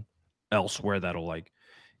someone elsewhere that'll like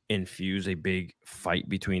infuse a big fight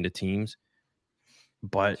between the teams.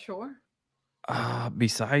 But sure.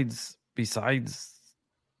 Besides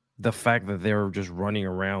the fact that they're just running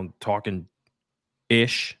around talking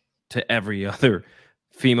ish to every other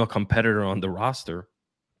female competitor on the roster,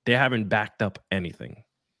 they haven't backed up anything.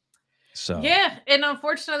 So yeah, and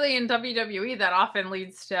unfortunately in WWE that often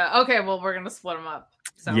leads to we're gonna split them up.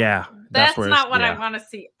 So yeah, that's not what I want to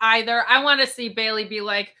see either. I want to see Bailey be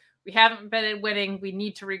like, we haven't been winning. We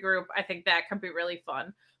need to regroup. I think that could be really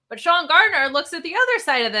fun. But Sean Gardner looks at the other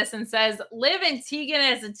side of this and says, Liv and Tegan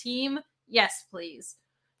as a team? Yes, please.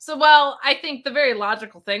 So, I think the very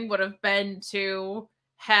logical thing would have been to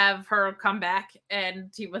have her come back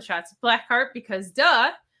and team with Shotzi Blackheart because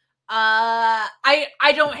duh. I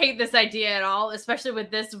don't hate this idea at all, especially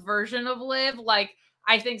with this version of Liv. Like,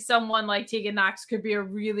 I think someone like Tegan Nox could be a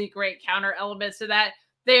really great counter element to that.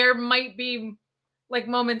 There might be like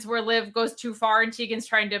moments where Liv goes too far and Tegan's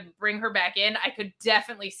trying to bring her back in. I could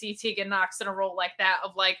definitely see Tegan Nox in a role like that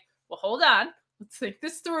of like, well, hold on, let's think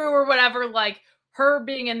this through or whatever. Like her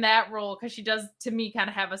being in that role, because she does, to me, kind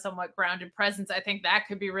of have a somewhat grounded presence. I think that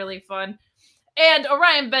could be really fun. And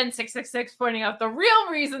Orion Ben 666 pointing out the real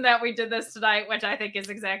reason that we did this tonight, which I think is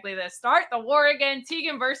exactly this. Start the war again.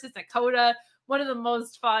 Tegan versus Dakota. One of the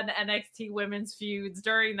most fun NXT women's feuds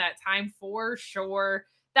during that time for sure.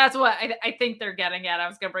 That's what I think they're getting at. I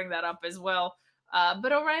was going to bring that up as well.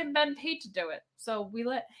 But Orion Ben paid to do it, so we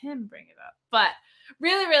let him bring it up. But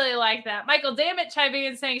really, really like that. Michael Dammit chiming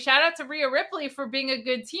in saying, shout out to Rhea Ripley for being a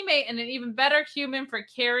good teammate and an even better human for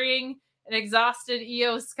carrying an exhausted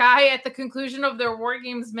Io Sky at the conclusion of their War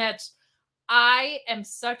Games match. I am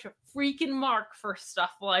such a freaking mark for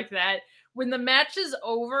stuff like that. When the match is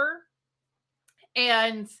over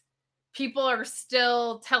and people are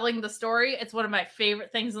still telling the story, it's one of my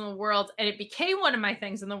favorite things in the world. And it became one of my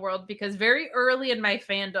things in the world because very early in my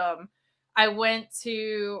fandom, I went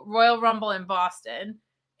to Royal Rumble in Boston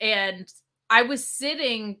and I was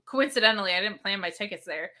sitting, coincidentally, I didn't plan my tickets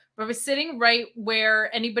there, but I was sitting right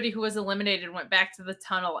where anybody who was eliminated went back to the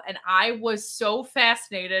tunnel. And I was so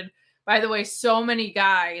fascinated by the way so many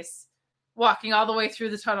guys walking all the way through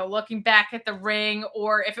the tunnel, looking back at the ring,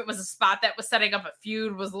 or if it was a spot that was setting up a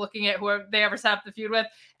feud, was looking at whoever they ever set up the feud with.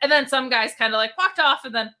 And then some guys kind of like walked off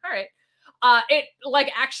and then, all right. It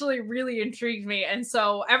like actually really intrigued me. And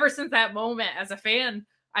so ever since that moment as a fan,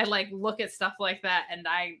 I like look at stuff like that. And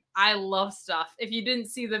I love stuff. If you didn't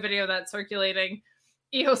see the video that's circulating,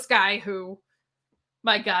 Io Sky, who,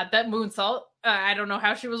 my God, that moonsault, I don't know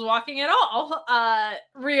how she was walking at all.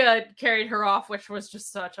 Rhea carried her off, which was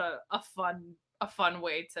just such a fun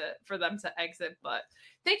way for them to exit. But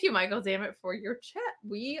thank you, Michael Dammit, for your chat.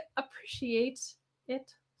 We appreciate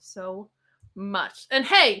it so much. And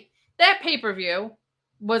hey, that pay-per-view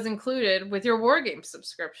was included with your War Games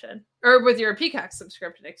subscription, or with your Peacock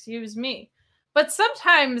subscription, excuse me. But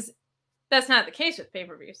sometimes that's not the case with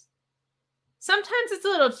pay-per-views. Sometimes it's a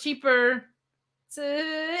little cheaper to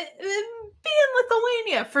be in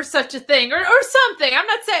Lithuania for such a thing, or something. I'm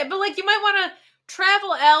not saying, but like you might want to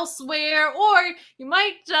travel elsewhere, or you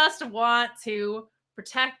might just want to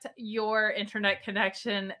protect your internet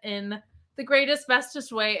connection in the greatest,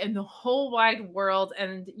 bestest way in the whole wide world.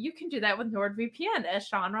 And you can do that with NordVPN, as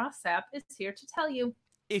Sean Ross Sapp is here to tell you.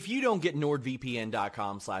 If you don't get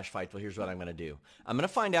NordVPN.com/Fightful, here's what I'm going to do. I'm going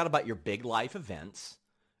to find out about your big life events,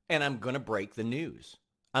 and I'm going to break the news.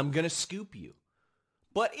 I'm going to scoop you.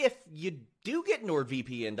 But if you do get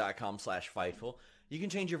NordVPN.com/Fightful, you can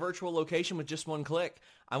change your virtual location with just one click.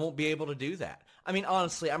 I won't be able to do that. I mean,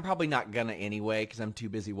 honestly, I'm probably not going to anyway because I'm too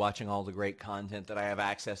busy watching all the great content that I have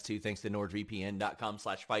access to thanks to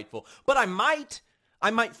NordVPN.com/Fightful. But I might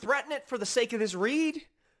threaten it for the sake of this read.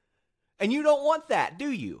 And you don't want that,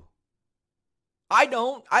 do you? I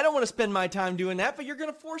don't want to spend my time doing that, but you're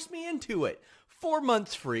going to force me into it. 4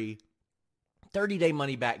 months free, 30-day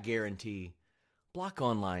money-back guarantee, block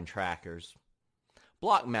online trackers,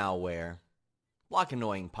 block malware, block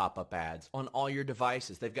annoying pop-up ads on all your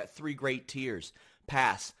devices. They've got 3 great tiers: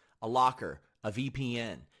 Pass, a locker, a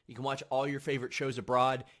VPN. You can watch all your favorite shows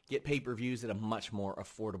abroad, get pay-per-views at a much more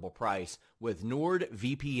affordable price with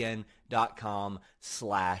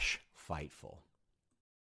NordVPN.com/Fightful.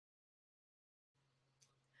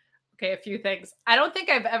 Okay, a few things. I don't think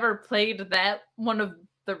I've ever played that one of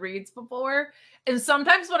the reads before. And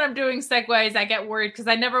sometimes when I'm doing segues, I get worried because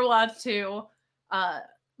I never want to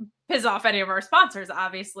piss off any of our sponsors,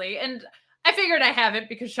 obviously. And I figured I haven't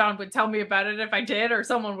because Sean would tell me about it if I did, or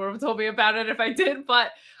someone would have told me about it if I did.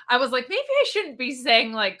 But I was like, maybe I shouldn't be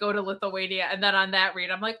saying, like, go to Lithuania. And then on that read,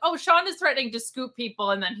 I'm like, oh, Sean is threatening to scoop people.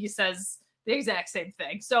 And then he says the exact same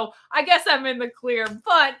thing. So I guess I'm in the clear.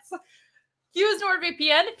 But use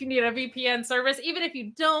NordVPN if you need a VPN service. Even if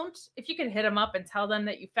you don't, if you can hit them up and tell them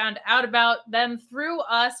that you found out about them through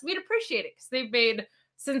us, we'd appreciate it because they've made,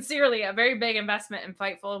 sincerely, a very big investment in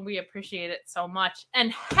Fightful, and we appreciate it so much.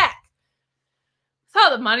 And heck, with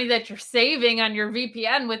all the money that you're saving on your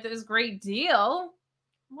VPN with this great deal,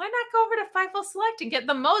 why not go over to Fightful Select and get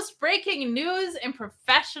the most breaking news in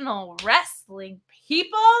professional wrestling,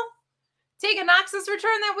 people? Tegan Nox's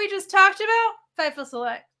return that we just talked about? Fightful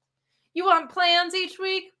Select. You want plans each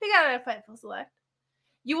week? We got it at Fightful Select.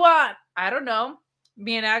 You want, I don't know,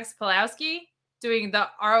 me and Alex Pulowski doing the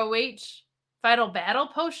ROH Final Battle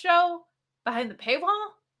post show behind the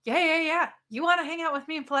paywall? Yeah. You want to hang out with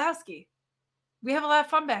me and Pulowski? We have a lot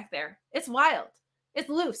of fun back there. It's wild. It's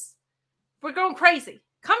loose. We're going crazy.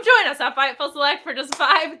 Come join us on Fightful Select for just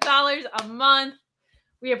 $5 a month.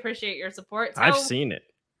 We appreciate your support. So I've seen it.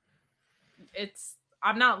 It's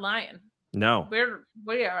I'm not lying. No.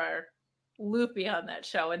 We are loopy on that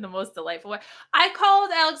show in the most delightful way. I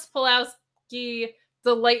called Alex Pulowski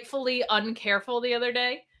delightfully uncareful the other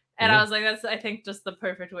day. And I was like, that's, I think, just the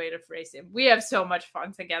perfect way to phrase him. We have so much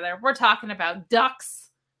fun together. We're talking about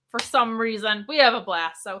ducks for some reason. We have a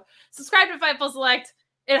blast. So subscribe to Fightful Select.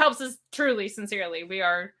 It helps us truly, sincerely. We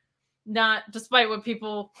are not, despite what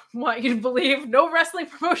people want you to believe, no wrestling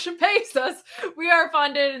promotion pays us. We are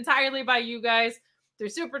funded entirely by you guys through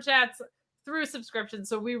super chats, through subscriptions.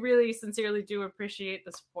 So we really sincerely do appreciate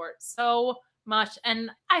the support so much.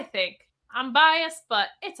 And I think I'm biased, but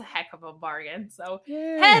it's a heck of a bargain. So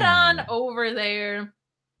head on over there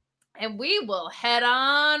and we will head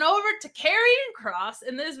on over to Karrion Kross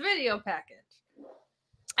in this video package.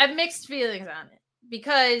 I have mixed feelings on it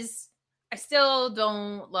because I still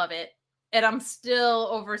don't love it. And I'm still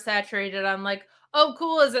oversaturated on like, oh,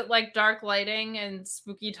 cool. Is it like dark lighting and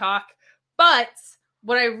spooky talk? But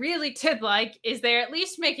what I really did like is they're at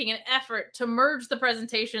least making an effort to merge the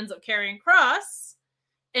presentations of Karrion Kross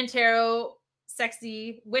and Tarot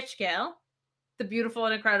Sexy Witch Gal, the beautiful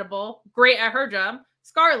and incredible, great at her job,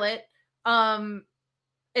 Scarlett, and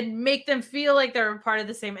make them feel like they're a part of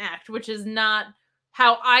the same act, which is not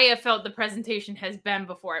how I have felt the presentation has been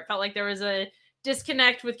before. It felt like there was a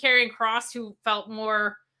disconnect with Karrion Kross, who felt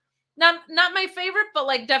more not my favorite, but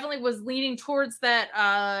like definitely was leaning towards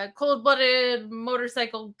that cold-blooded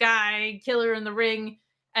motorcycle guy, killer in the ring.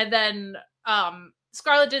 And then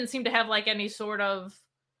Scarlett didn't seem to have like any sort of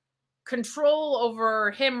control over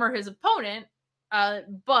him or his opponent,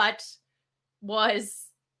 but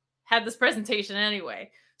had this presentation anyway.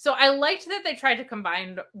 So I liked that they tried to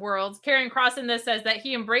combine worlds. Karrion Kross in this says that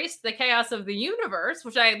he embraced the chaos of the universe,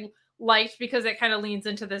 which I liked because it kind of leans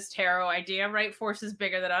into this tarot idea, right? Force is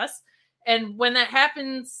bigger than us. And when that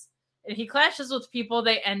happens and he clashes with people,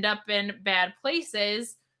 they end up in bad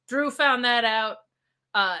places. Drew found that out.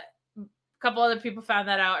 A couple other people found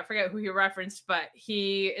that out. I forget who he referenced, but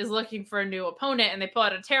he is looking for a new opponent and they pull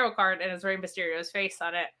out a tarot card and it's Rey Mysterio's face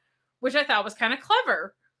on it, which I thought was kind of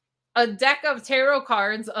clever. A deck of tarot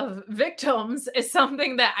cards of victims is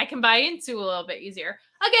something that I can buy into a little bit easier.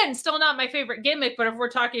 Again, still not my favorite gimmick, but if we're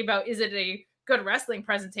talking about, is it a good wrestling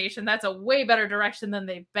presentation, that's a way better direction than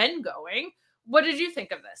they've been going. What did you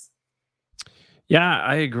think of this? Yeah,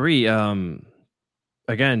 I agree.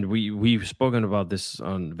 Again, we've spoken about this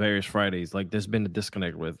on various Fridays. Like, there's been a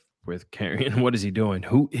disconnect with Karrion. What is he doing?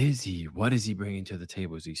 Who is he? What is he bringing to the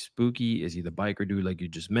table? Is he spooky? Is he the biker dude like you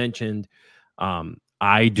just mentioned?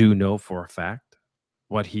 I do know for a fact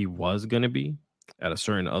what he was going to be at a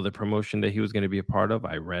certain other promotion that he was going to be a part of.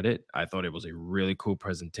 I read it. I thought it was a really cool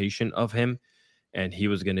presentation of him. And he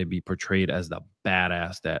was going to be portrayed as the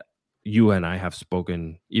badass that you and I have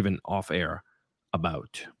spoken even off air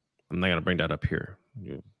about. I'm not going to bring that up here.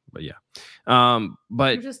 But yeah.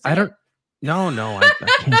 But I don't. No, I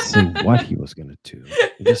can't say what he was going to do.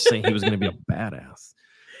 I'm just saying he was going to be a badass.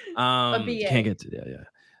 Can't get to that. Yeah.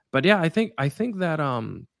 But yeah, I think that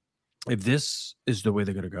if this is the way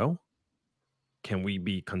they're gonna go, can we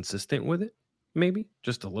be consistent with it? Maybe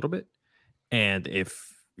just a little bit. And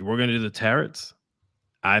if we're gonna do the tarots,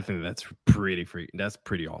 I think that's pretty free. That's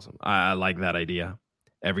pretty awesome. I like that idea.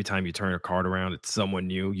 Every time you turn a card around, it's someone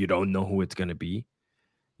new. You don't know who it's gonna be,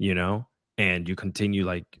 and you continue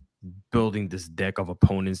like building this deck of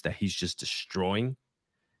opponents that he's just destroying,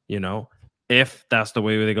 If that's the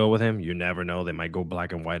way they go with him, you never know. They might go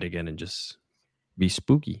black and white again and just be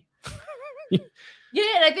spooky. Yeah,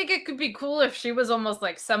 and I think it could be cool if she was almost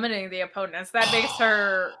like summoning the opponents. That makes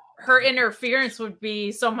her interference would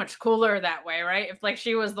be so much cooler that way, right? If like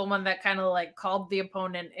she was the one that kind of like called the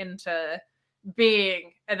opponent into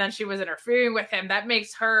being, and then she was interfering with him, that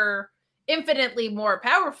makes her infinitely more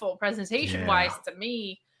powerful presentation-wise to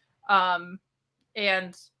me.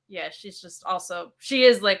 And yeah, she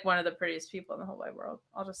is like one of the prettiest people in the whole wide world.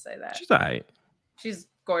 I'll just say that. She's all right. She's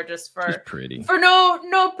gorgeous She's pretty. For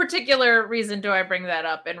no particular reason do I bring that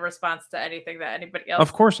up in response to anything that anybody else.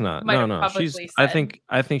 Of course not. No. She's. Said.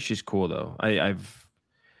 I think she's cool though.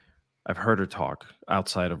 I've heard her talk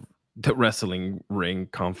outside of the wrestling ring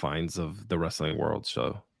confines of the wrestling world.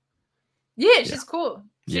 So yeah, she's cool.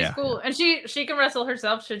 She's cool, and she can wrestle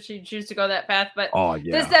herself should she choose to go that path. But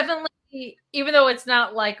this definitely. Even though it's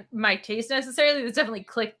not like my taste necessarily, this definitely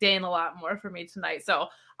clicked in a lot more for me tonight. So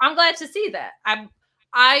I'm glad to see that.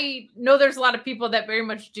 I know there's a lot of people that very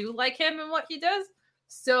much do like him and what he does.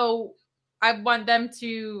 So I want them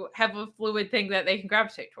to have a fluid thing that they can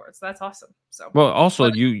gravitate towards. That's awesome. So well,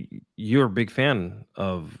 also you're a big fan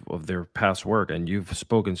of their past work, and you've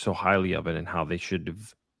spoken so highly of it and how they should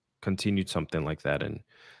have continued something like that. And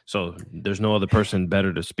So there's no other person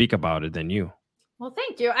better to speak about it than you. Well,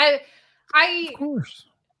 thank you. Of course.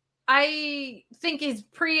 I think his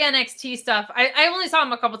pre-NXT stuff, I only saw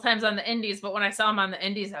him a couple times on the indies, but when I saw him on the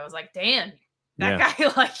indies, I was like, damn, that guy,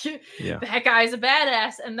 that guy's a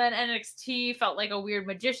badass. And then NXT felt like a weird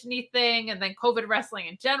magician-y thing. And then COVID wrestling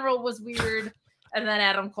in general was weird. And then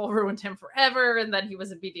Adam Cole ruined him forever. And then he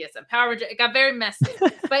was a BDSM Power Ranger. It got very messy.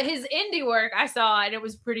 But his indie work I saw, and it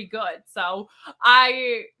was pretty good. So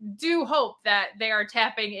I do hope that they are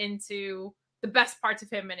tapping into the best parts of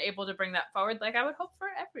him and able to bring that forward, like I would hope for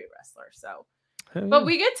every wrestler. So, but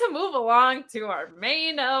we get to move along to our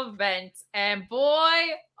main event, and boy,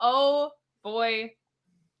 oh boy,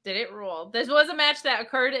 did it rule. This was a match that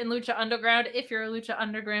occurred in Lucha Underground. If you're a Lucha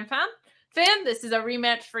Underground fan, this is a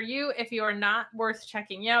rematch for you. If you are not, worth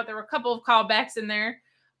checking out. There were a couple of callbacks in there,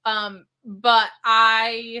 but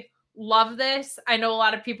I love this. I know a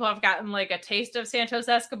lot of people have gotten like a taste of Santos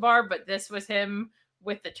Escobar, but this was him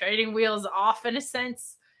with the training wheels off in a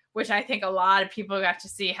sense, which I think a lot of people got to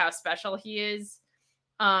see how special he is.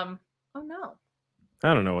 Oh no.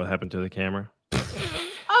 I don't know what happened to the camera.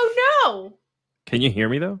 Oh no. Can you hear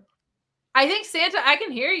me though? I think I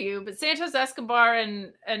can hear you, but Santos Escobar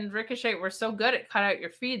and Ricochet were so good at cut out your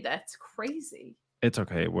feed. That's crazy. It's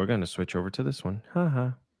okay. We're going to switch over to this one. Haha.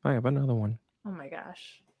 I have another one. Oh my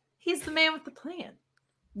gosh. He's the man with the plan.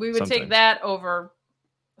 We would take that over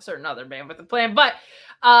a certain other man with a plan, but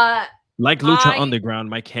like Lucha Underground,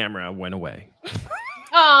 my camera went away.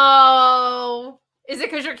 Oh, is it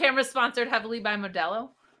because your camera's sponsored heavily by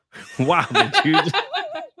Modelo? Wow, dude.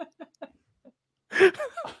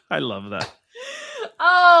 I love that.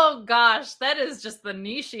 Oh gosh, that is just the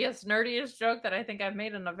nichiest, nerdiest joke that I think I've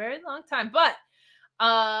made in a very long time. But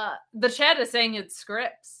the chat is saying it's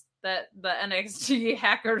scripts. That the NXT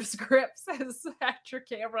hacker scripts has hacked your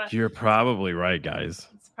camera. You're probably right, guys.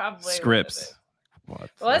 It's probably scripts.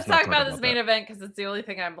 What? Well, let's talk about this main event because it's the only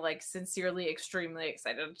thing I'm like sincerely, extremely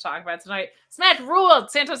excited to talk about tonight. This match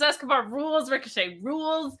ruled. Santos Escobar rules. Ricochet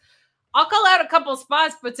rules. I'll call out a couple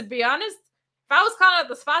spots, but to be honest, if I was calling out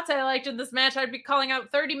the spots I liked in this match, I'd be calling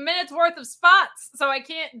out 30 minutes worth of spots. So I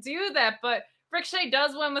can't do that. But Ricochet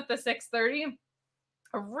does win with the 630.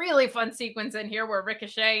 A really fun sequence in here where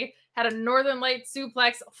Ricochet had a Northern Light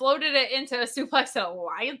suplex, floated it into a suplex at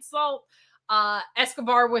Alliance Salt.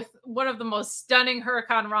 Escobar with one of the most stunning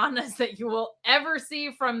Hurricane Ranas that you will ever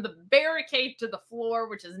see, from the barricade to the floor,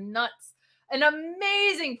 which is nuts. An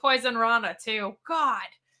amazing Poison Rana too. God,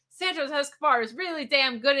 Santos Escobar is really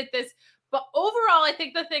damn good at this. But overall, I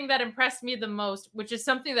think the thing that impressed me the most, which is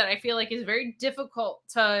something that I feel like is very difficult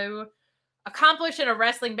to accomplish in a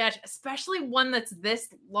wrestling match, especially one that's this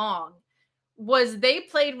long, was they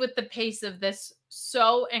played with the pace of this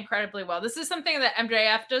so incredibly well. This is something that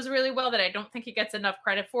MJF does really well that I don't think he gets enough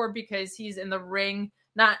credit for because he's in the ring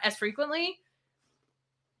not as frequently.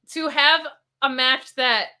 To have a match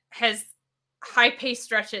that has high-paced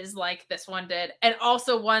stretches like this one did, and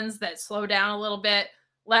also ones that slow down a little bit,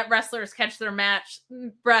 let wrestlers catch their match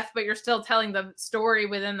breath, but you're still telling the story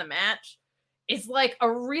within the match, is like a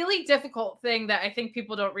really difficult thing that I think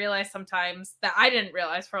people don't realize sometimes, that I didn't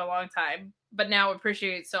realize for a long time, but now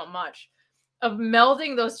appreciate so much, of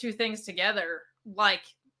melding those two things together. Like,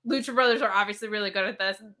 Lucha Brothers are obviously really good at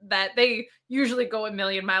this, that they usually go a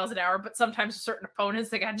million miles an hour, but sometimes with certain opponents,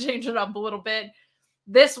 they got to change it up a little bit.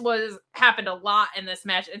 This happened a lot in this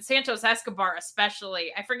match, and Santos Escobar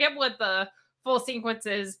especially. I forget what the full sequence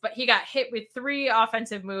is, but he got hit with 3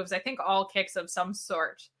 offensive moves, I think all kicks of some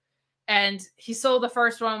sort. And he sold the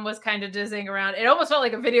first one, was kind of dizzying around. It almost felt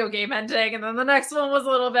like a video game ending. And then the next one was a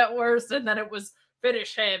little bit worse. And then it was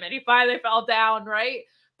finish him. And he finally fell down, right?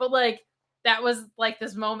 But like, that was like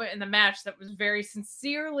this moment in the match that was very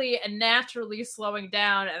sincerely and naturally slowing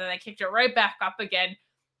down. And then they kicked it right back up again.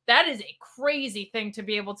 That is a crazy thing to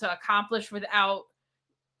be able to accomplish without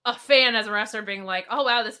a fan as a wrestler being like, oh,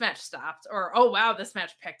 wow, this match stopped. Or, oh, wow, this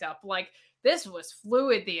match picked up. Like, this was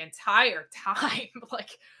fluid the entire time. Like,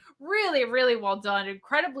 really, really well done.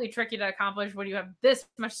 Incredibly tricky to accomplish when you have this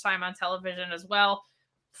much time on television as well.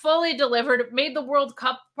 Fully delivered. Made the World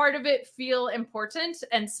Cup part of it feel important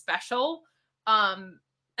and special. And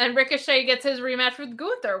Ricochet gets his rematch with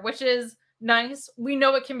Gunther, which is nice. We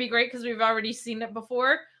know it can be great because we've already seen it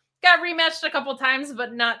before. Got rematched a couple times,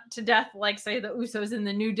 but not to death like, say, the Usos in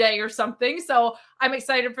the New Day or something. So I'm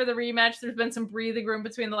excited for the rematch. There's been some breathing room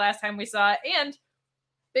between the last time we saw it. And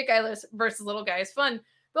big guy versus little guy is fun.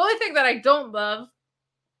 The only thing that I don't love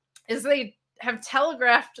is they have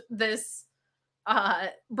telegraphed this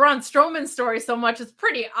Braun Strowman story so much. It's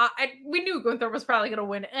pretty, we knew Gunther was probably going to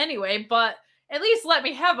win anyway, but at least let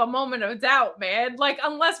me have a moment of doubt, man. Like,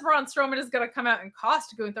 unless Braun Strowman is going to come out and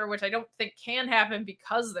cost Gunther, which I don't think can happen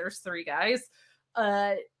because there's 3 guys.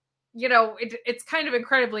 It's kind of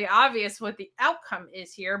incredibly obvious what the outcome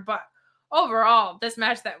is here, but overall, this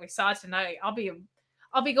match that we saw tonight, I'll be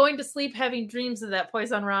going to sleep having dreams of that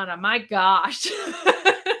Poison Rana. My gosh.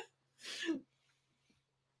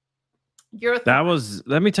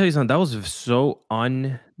 Let me tell you something. That was so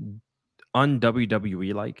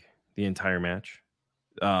un-WWE like the entire match.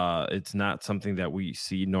 It's not something that we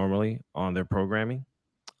see normally on their programming.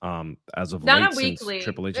 As of not late, since since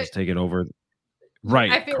Triple H has taken over.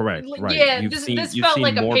 Right, correct. Right. Yeah, this felt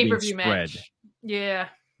like a pay-per-view match. Yeah.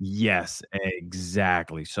 Yes,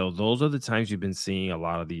 exactly. So those are the times you've been seeing a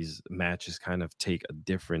lot of these matches kind of take a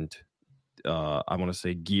different, I want to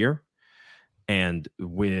say, gear. And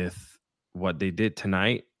with what they did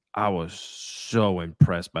tonight, I was so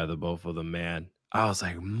impressed by the both of them, man. I was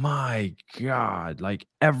like, my God, like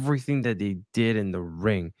everything that they did in the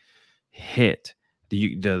ring hit.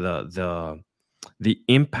 The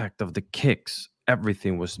impact of the kicks,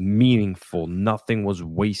 everything was meaningful. Nothing was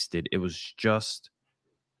wasted. It was just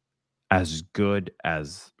as good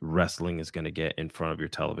as wrestling is going to get in front of your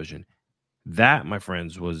television. That, my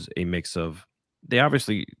friends, was a mix of, they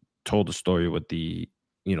obviously told the story with the,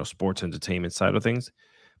 sports entertainment side of things,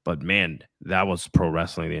 but man, that was pro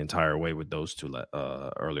wrestling the entire way with those two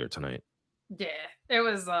earlier tonight. Yeah, it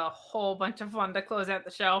was a whole bunch of fun to close out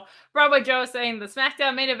the show. Broadway Joe saying the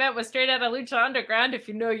SmackDown main event was straight out of Lucha Underground. If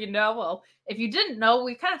you know, you know. Well, if you didn't know,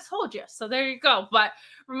 we kind of told you. So there you go. But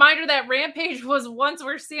reminder that Rampage was once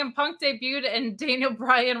where CM Punk debuted and Daniel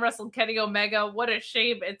Bryan wrestled Kenny Omega. What a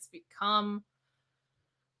shame it's become.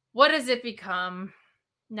 What has it become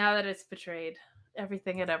now that it's betrayed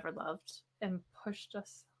everything it ever loved and pushed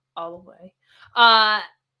us all away?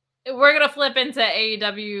 We're going to flip into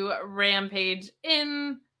AEW Rampage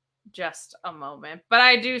in just a moment. But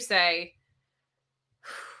I do say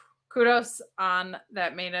kudos on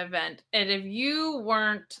that main event. And if you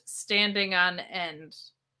weren't standing on end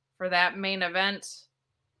for that main event,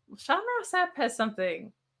 Sean Ross Sapp has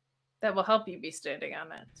something that will help you be standing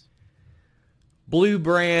on end. Blue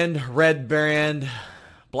brand, red brand,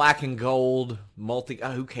 black and gold,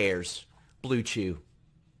 who cares? Blue Chew.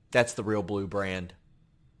 That's the real blue brand.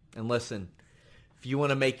 And listen, if you want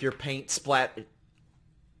to make your paint splat,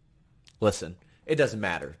 listen, it doesn't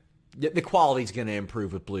matter. The quality's going to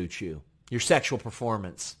improve with Blue Chew. Your sexual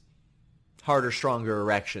performance, harder, stronger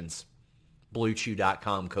erections.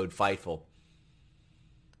 BlueChew.com, code FIGHTFUL.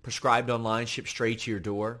 Prescribed online, shipped straight to your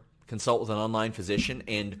door. Consult with an online physician,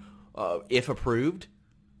 and if approved,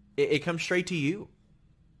 it comes straight to you.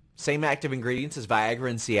 Same active ingredients as Viagra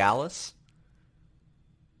and Cialis.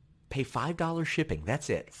 Pay $5 shipping. That's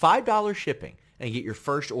it. $5 shipping and get your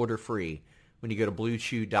first order free when you go to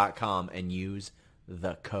BlueChew.com and use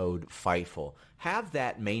the code FIGHTFUL. Have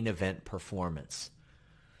that main event performance.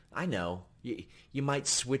 I know you might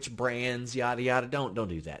switch brands, yada yada. Don't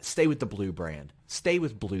do that. Stay with the blue brand. Stay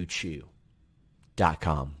with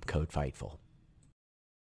BlueChew.com, code FIGHTFUL.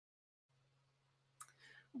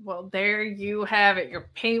 Well, there you have it. Your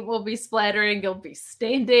paint will be splattering. You'll be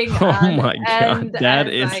standing. Oh my God, that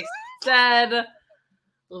is. I said,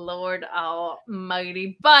 Lord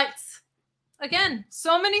Almighty. But again,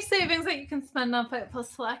 so many savings that you can spend on Fightful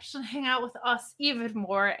Selection. Hang out with us even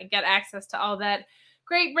more and get access to all that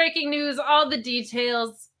great breaking news, all the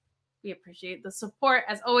details. We appreciate the support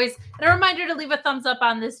as always. And a reminder to leave a thumbs up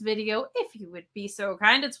on this video if you would be so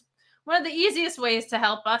kind. It's one of the easiest ways to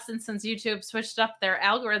help us. And since YouTube switched up their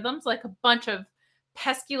algorithms like a bunch of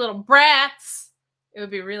pesky little brats, it would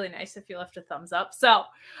be really nice if you left a thumbs up. So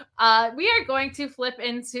we are going to flip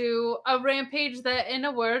into a Rampage that, in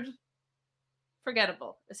a word,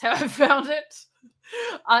 forgettable is how I found it.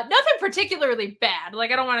 Nothing particularly bad. Like,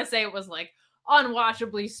 I don't want to say it was like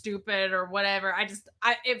unwatchably stupid or whatever.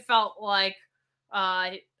 It felt like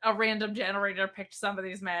a random generator picked some of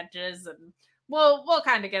these matches, and we'll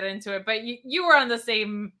kind of get into it. But you were on the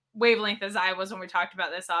same wavelength as I was when we talked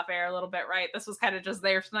about this off air a little bit, right? This was kind of just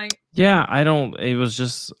there tonight. Yeah, I don't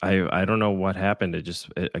know what happened.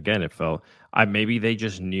 It felt, maybe they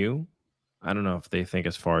just knew. I don't know if they think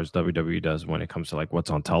as far as WWE does when it comes to like what's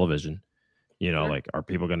on television, Sure. Like, are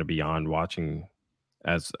people going to be on watching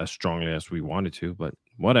as strongly as we wanted to? But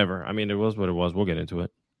whatever. I mean, it was what it was. We'll get into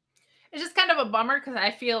it. It's just kind of a bummer because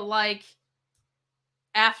I feel like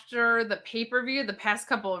after the pay-per-view, the past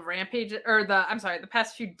couple of the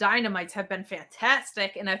past few Dynamites have been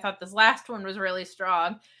fantastic, and I thought this last one was really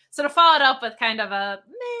strong. So to follow it up with kind of a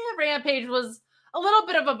Rampage was a little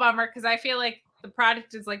bit of a bummer because I feel like the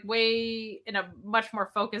product is like way in a much more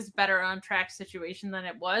focused, better on track situation than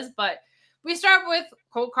it was. But we start with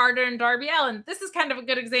Cole Carter and Darby Allin. This is kind of a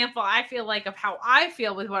good example, I feel like, of how I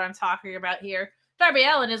feel with what I'm talking about here. Darby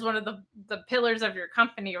Allin is one of the pillars of your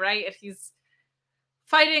company, right? And he's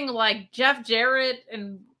fighting like Jeff Jarrett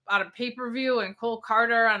and on a pay-per-view and Cole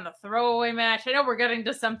Carter on the throwaway match. I know we're getting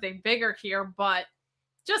to something bigger here, but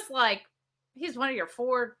just like he's one of your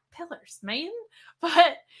 4 pillars, man.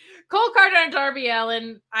 But Cole Carter and Darby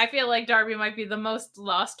Allin, I feel like Darby might be the most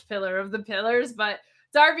lost pillar of the pillars, but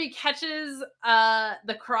Darby catches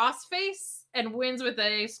the crossface and wins with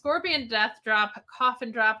a Scorpion Death Drop,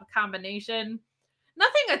 Coffin Drop combination.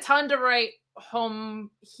 Nothing a ton to write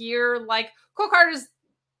home here. Like, Cole Carter's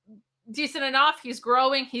decent enough. He's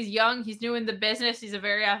growing. He's young. He's new in the business. He's a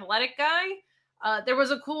very athletic guy. There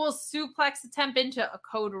was a cool suplex attempt into a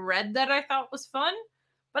Code Red that I thought was fun.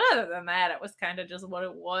 But other than that, it was kind of just what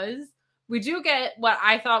it was. We do get what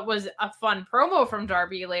I thought was a fun promo from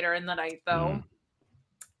Darby later in the night, though.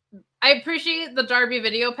 I appreciate the Darby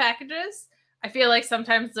video packages. I feel like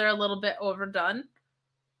sometimes they're a little bit overdone.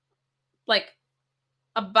 Like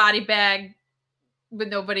a body bag with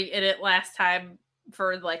nobody in it last time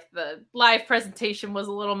for like the live presentation was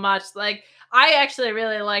a little much. Like, I actually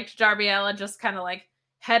really liked Darby Allin just kind of like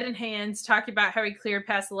head in hands talking about how he cleared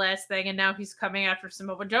past the last thing and now he's coming after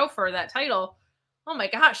Samoa Joe for that title. Oh my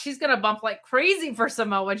gosh, she's going to bump like crazy for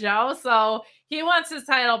Samoa Joe. So he wants his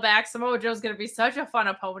title back. Samoa Joe's going to be such a fun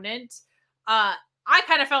opponent. I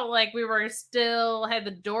kind of felt like we were still had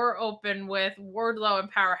the door open with Wardlow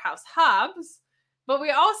and Powerhouse Hobbs. But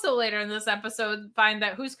we also later in this episode find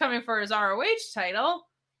that who's coming for his ROH title?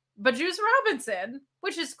 But Juice Robinson,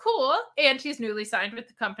 which is cool. And he's newly signed with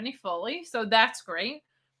the company fully. So that's great.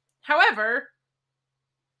 However,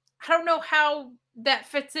 I don't know how that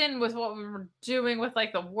fits in with what we were doing with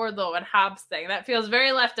like the Wardlow and Hobbs thing. That feels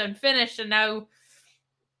very left unfinished. And now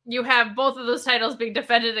you have both of those titles being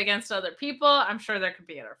defended against other people. I'm sure there could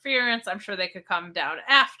be interference. I'm sure they could come down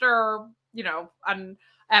after,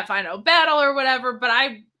 at Final Battle or whatever.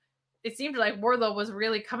 But it seemed like Wardlow was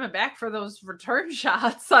really coming back for those return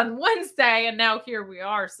shots on Wednesday. And now here we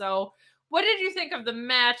are. So what did you think of the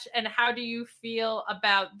match and how do you feel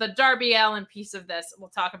about the Darby Allin piece of this? We'll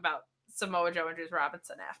talk about Samoa Joe and Juice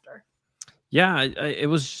Robinson after. Yeah, it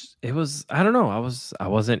was, I don't know. I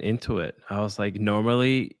wasn't into it. I was like,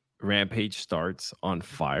 normally Rampage starts on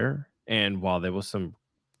fire. And while there was some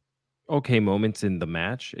okay moments in the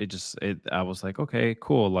match, I was like, okay,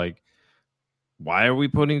 cool. Like, why are we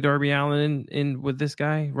putting Darby Allin in with this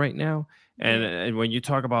guy right now? And when you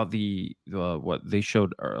talk about the what they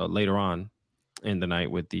showed later on in the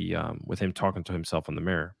night with the with him talking to himself in the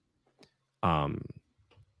mirror,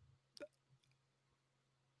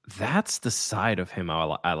 that's the side of him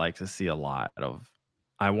I like to see a lot of.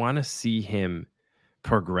 I want to see him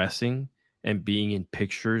progressing and being in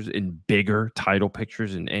pictures, in bigger title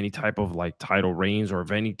pictures, in any type of like title reigns or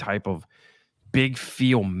of any type of big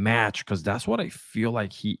feel match, because that's what I feel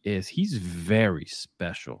like he is. He's very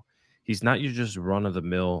special. He's not your just run of the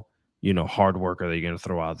mill, hard worker that you're gonna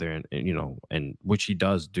throw out there and which he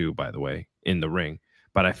does do, by the way, in the ring.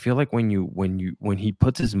 But I feel like when he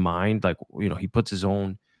puts his mind, like he puts his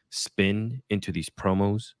own spin into these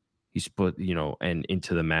promos, he's put and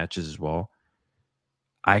into the matches as well.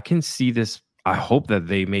 I can see this. I hope that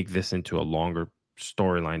they make this into a longer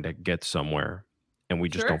storyline that gets somewhere. And we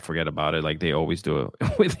just don't forget about it like they always do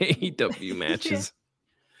it with AEW matches.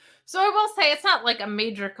 So I will say it's not like a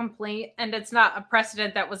major complaint, and it's not a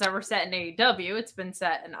precedent that was ever set in AEW. It's been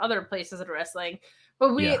set in other places in wrestling.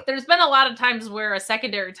 But there's been a lot of times where a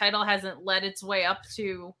secondary title hasn't led its way up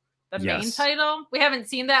to the main title. We haven't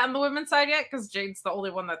seen that on the women's side yet because Jade's the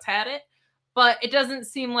only one that's had it. But it doesn't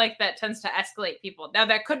seem like that tends to escalate people. Now,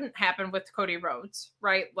 that couldn't happen with Cody Rhodes,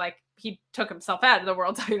 right? Like, he took himself out of the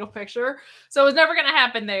world title picture. So it was never going to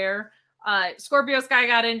happen there. Scorpio Sky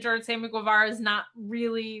got injured. Sammy Guevara is not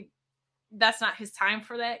really, that's not his time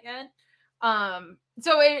for that yet.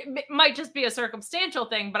 So it might just be a circumstantial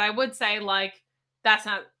thing, but I would say, like, that's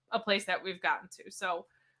not a place that we've gotten to. So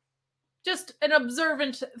just an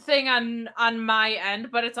observant thing on my end,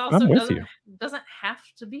 but it's also doesn't have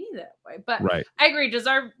to be that way. But right. I agree.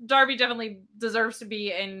 Darby definitely deserves to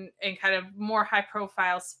be in kind of more high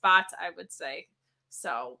profile spots, I would say.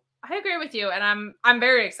 So I agree with you, and I'm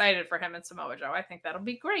very excited for him and Samoa Joe. I think that'll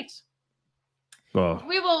be great. Well,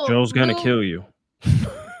 Joe's gonna kill you.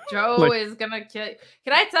 Joe is gonna kill you.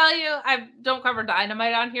 Can I tell you, I don't cover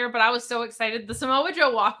Dynamite on here, but I was so excited. The Samoa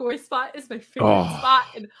Joe walkaway spot is my favorite spot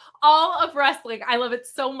in all of wrestling. I love it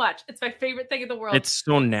so much. It's my favorite thing in the world. It's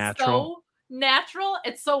so natural. It's so natural.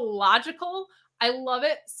 It's so logical. I love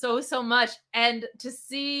it so much. And to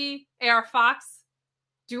see AR Fox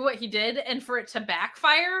do what he did and for it to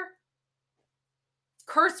backfire,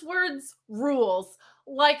 curse words rules.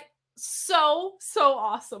 Like, so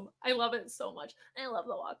awesome. I love it so much. I love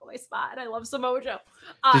the walkaway spot. And I love Samoa Joe.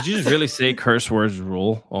 Did you just really say curse words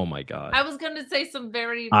rule? Oh my god. I was going to say some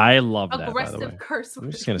very I love that, aggressive by the way. curse words.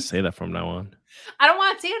 I'm just going to say that from now on. I don't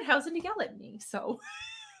want Danhausen to yell at me, so.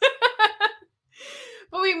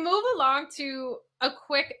 But we move along to a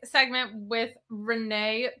quick segment with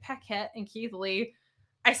Renee Paquette and Keith Lee.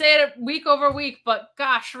 I say it week over week, but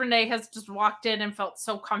gosh, Renee has just walked in and felt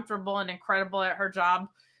so comfortable and incredible at her job.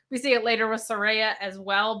 We see it later with Saraya as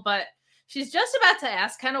well, but she's just about to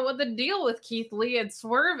ask kind of what the deal with Keith Lee and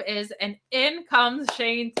Swerve is, and in comes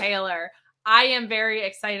Shane Taylor. I am very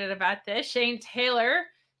excited about this. Shane Taylor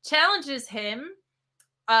challenges him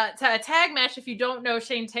to a tag match. If you don't know,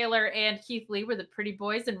 Shane Taylor and Keith Lee were the Pretty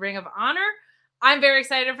Boys in Ring of Honor. I'm very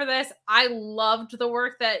excited for this. I loved the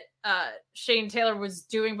work that Shane Taylor was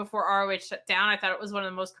doing before ROH shut down. I thought it was one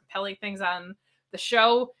of the most compelling things on the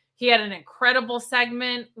show. He had an incredible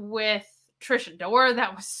segment with Trish Adora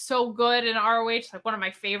that was so good in ROH. Like one of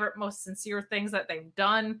my favorite, most sincere things that they've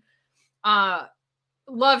done.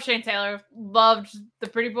 Love Shane Taylor. Loved the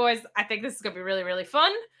Pretty Boys. I think this is going to be really, really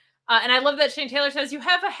fun. And I love that Shane Taylor says you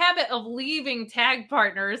have a habit of leaving tag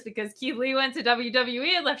partners, because Keith Lee went to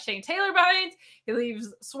WWE and left Shane Taylor behind. He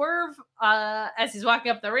leaves Swerve as he's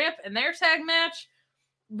walking up the ramp in their tag match.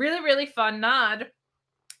 Really, really fun nod.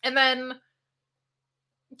 And then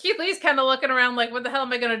Keith Lee's kind of looking around like, what the hell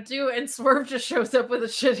am I going to do? And Swerve just shows up with a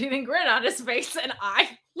shit-eating grin on his face. And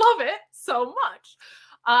I love it so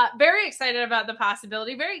much. Very excited about the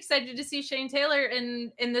possibility. Very excited to see Shane Taylor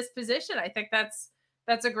in this position. I think that's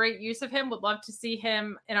a great use of him. Would love to see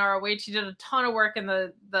him in ROH. He did a ton of work in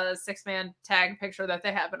the 6-man tag picture that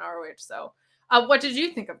they have in ROH. So what did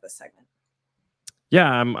you think of this segment? Yeah,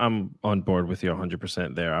 I'm on board with you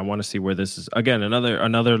 100% there. I want to see where this is. Again,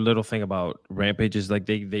 another little thing about Rampage is like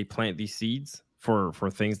they plant these seeds for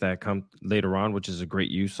things that come later on, which is a great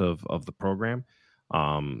use of the program.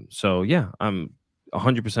 So yeah, I'm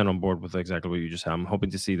 100% on board with exactly what you just said. I'm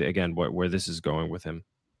hoping to see where this is going with him.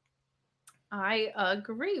 I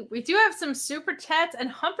agree. We do have some super chats and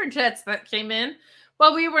humper chats that came in.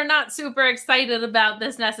 While we were not super excited about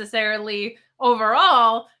this necessarily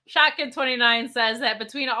overall, Shotgun29 says that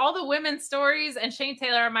between all the women's stories and Shane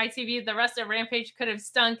Taylor on my TV, the rest of Rampage could have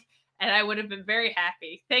stunk, and I would have been very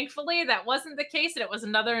happy. Thankfully, that wasn't the case, and it was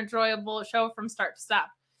another enjoyable show from start to stop.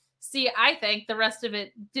 See, I think the rest of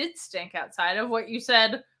it did stink outside of what you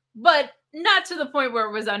said, but not to the point where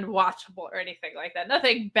it was unwatchable or anything like that.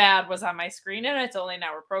 Nothing bad was on my screen, and it's only an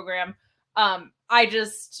hour program. I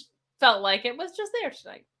just felt like it was just there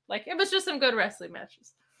tonight. Like, it was just some good wrestling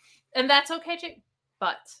matches. And that's okay, too.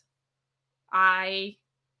 But I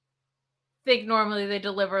think normally they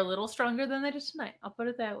deliver a little stronger than they did tonight. I'll put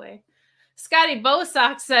it that way. Scotty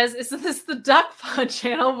Bosock says, isn't this the Duck Pun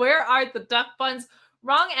channel? Where are the Duck Puns?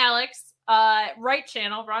 Wrong, Alex. Right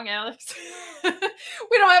channel, wrong Alex.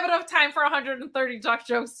 We don't have enough time for 130 duck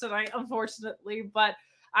jokes tonight, unfortunately, but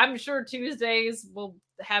I'm sure Tuesdays will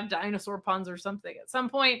have dinosaur puns or something at some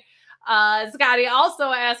point. Scotty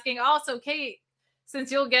also asking, Kate, since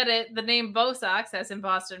you'll get it, the name Bo Sox, as in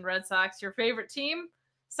Boston Red Sox, your favorite team?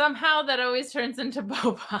 Somehow that always turns into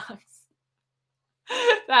Bo Box.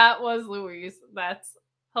 That was Louise. That's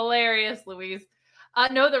hilarious, Louise.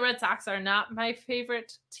 No, the Red Sox are not my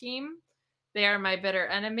favorite team. They are my bitter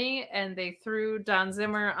enemy, and they threw Don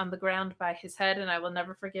Zimmer on the ground by his head, and I will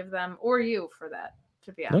never forgive them or you for that,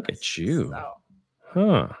 to be honest. Look at you. So.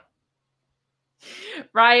 Huh.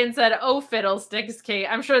 Ryan said, oh, fiddlesticks, Kate.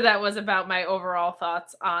 I'm sure that was about my overall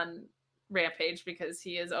thoughts on Rampage, because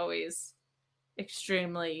he is always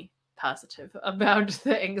extremely positive about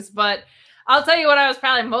things. But I'll tell you what I was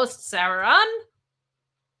probably most sour on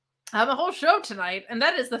the whole show tonight, and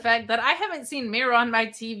that is the fact that I haven't seen Miro on my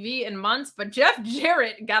TV in months, but Jeff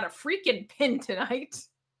Jarrett got a freaking pin tonight.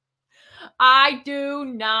 I do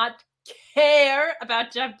not care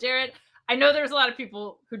about Jeff Jarrett. I know there's a lot of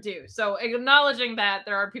people who do, so acknowledging that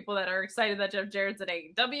there are people that are excited that Jeff Jarrett's at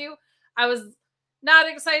AEW. I was not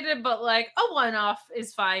excited, but like a one-off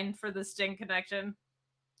is fine for the Sting connection.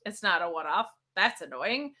 It's not a one-off. That's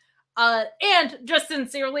annoying. And just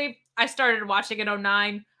sincerely, I started watching in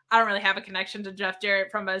 2009. I don't really have a connection to Jeff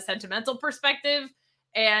Jarrett from a sentimental perspective.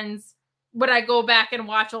 And when I go back and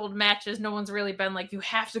watch old matches, no one's really been like, you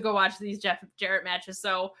have to go watch these Jeff Jarrett matches.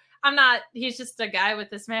 So he's just a guy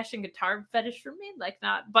with a smashing guitar fetish for me.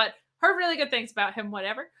 But heard really good things about him,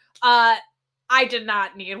 whatever. I did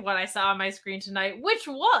not need what I saw on my screen tonight, which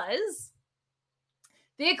was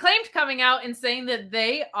The Acclaimed coming out and saying that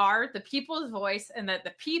they are the people's voice and that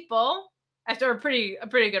the people, after a pretty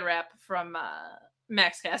good rap from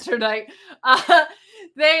Max Casternight,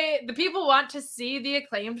 the people want to see the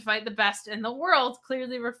Acclaimed fight the best in the world,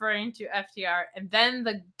 clearly referring to FTR, and then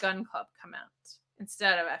the Gun Club come out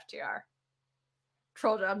instead of FTR.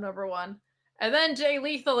 Troll Job number 1. And then Jay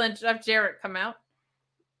Lethal and Jeff Jarrett come out.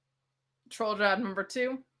 Troll Job number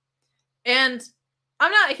 2. And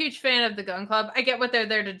I'm not a huge fan of the Gun Club. I get what they're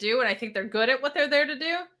there to do, and I think they're good at what they're there to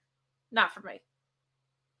do. Not for me.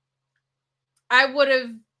 I would have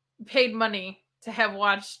paid money to have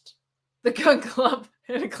watched the Gun Club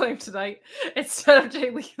and Acclaimed tonight instead of Jay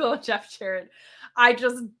Lethal and Jeff Jarrett. I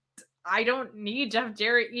don't need Jeff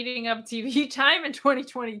Jarrett eating up TV time in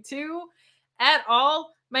 2022 at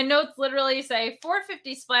all. My notes literally say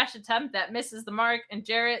 450 splash attempt that misses the mark, and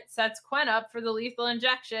Jarrett sets Quen up for the lethal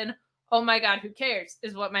injection. Oh my God, who cares?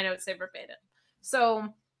 Is what my notes say verbatim.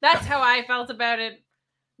 So that's how I felt about it.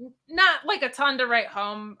 Not like a ton to write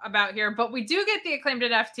home about here, but we do get the Acclaimed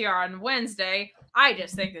at FTR on Wednesday. I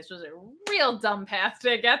just think this was a real dumb path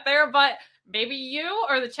to get there, but maybe you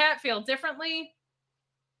or the chat feel differently.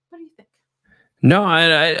 What do you think? No,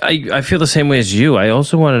 I feel the same way as you. I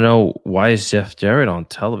also want to know, why is Jeff Jarrett on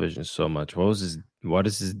television so much? What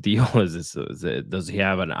is his deal? Does he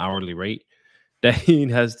have an hourly rate that he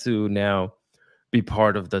has to now be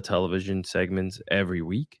part of the television segments every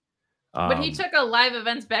week? But he took a live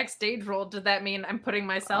events backstage role. Did that mean I'm putting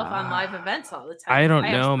myself on live events all the time? I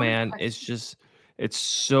don't know, man. It's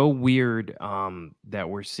so weird that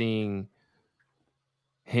we're seeing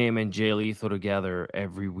him and Jay Lethal together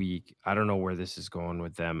every week. I don't know where this is going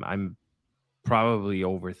with them. I'm probably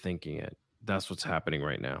overthinking it. That's what's happening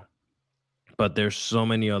right now. But there's so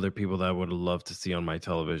many other people that I would love to see on my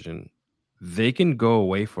television. They can go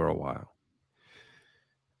away for a while.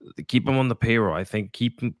 Keep him on the payroll. I think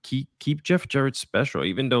keep Jeff Jarrett special,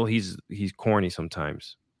 even though he's corny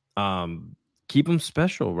sometimes. Keep him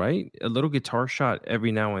special, right? A little guitar shot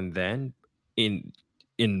every now and then in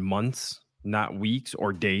months, not weeks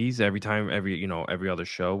or days. Every other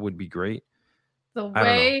show would be great. The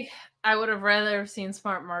way I would have rather seen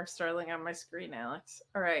Smart Mark Sterling on my screen, Alex.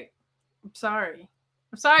 All right. I'm sorry.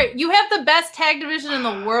 You have the best tag division in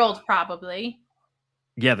the world, probably.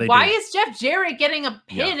 Yeah, they Why do. is Jeff Jarrett getting a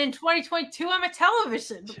pin in 2022 on my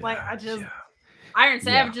television? Iron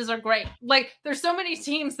Savages are great. Like, there's so many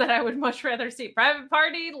teams that I would much rather see. Private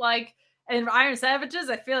Party, and Iron Savages,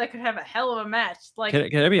 I feel like could have a hell of a match. Like,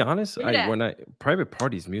 can I be honest? When Private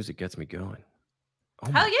Party's music gets me going.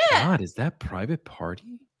 Oh hell my God, is that Private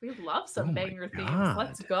Party? We love some banger themes.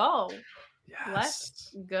 Let's go. Yes.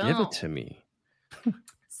 Let's go. Give it to me.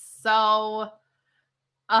 So,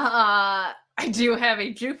 I do have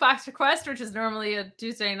a jukebox request, which is normally a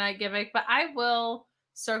Tuesday night gimmick, but I will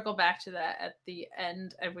circle back to that at the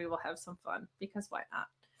end, and we will have some fun, because why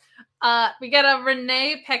not? We got a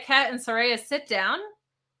Renee Paquette and Saraya sit down,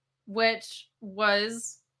 which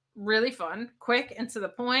was really fun, quick and to the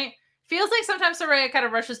point. Feels like sometimes Saraya kind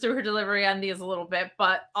of rushes through her delivery on these a little bit,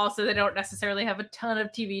 but also they don't necessarily have a ton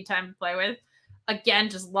of TV time to play with. Again,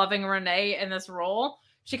 just loving Renee in this role.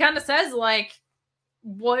 She kind of says,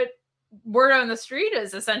 what word on the street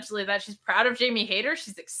is essentially that she's proud of Jamie Hayter.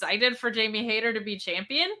 She's excited for Jamie Hayter to be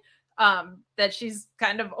champion. That she's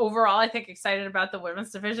kind of overall, I think, excited about the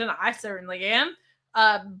women's division. I certainly am.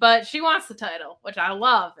 But she wants the title, which I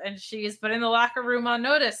love. And she's putting the locker room on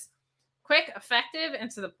notice. Quick, effective, and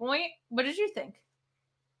to the point. What did you think?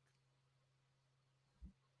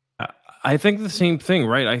 I think the same thing,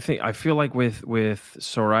 right? I feel like with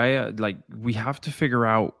Saraya, we have to figure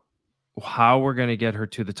out how we're going to get her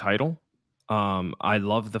to the title. I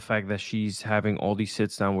love the fact that she's having all these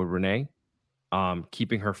sits down with Renee,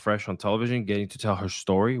 keeping her fresh on television, getting to tell her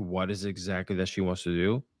story. What is exactly that she wants to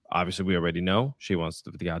do? Obviously, we already know she wants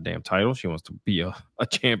the goddamn title. She wants to be a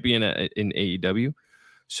champion in AEW.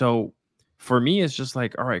 So for me, it's just all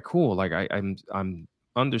right, cool. I'm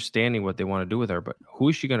understanding what they want to do with her, but who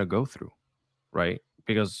is she going to go through, right?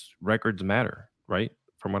 Because records matter, right?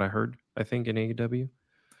 From what I heard, I think in AEW.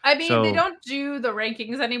 I mean, they don't do the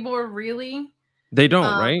rankings anymore, really. They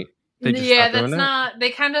don't, right? That's not. They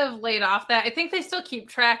kind of laid off that. I think they still keep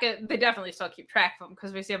track of. They definitely still keep track of them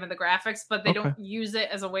because we see them in the graphics, but they don't use it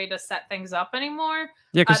as a way to set things up anymore.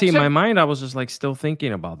 Yeah, because in my mind, I was just still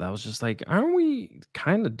thinking about that. I was just aren't we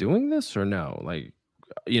kind of doing this or no?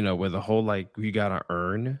 With the whole you gotta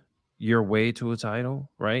earn your way to a title,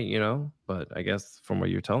 right? But I guess from what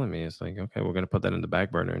you're telling me, it's okay, we're gonna put that in the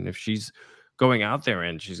back burner, and if she's going out there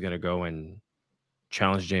and she's going to go and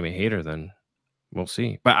challenge Jamie Hayter, then we'll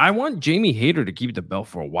see. But I want Jamie Hayter to keep the belt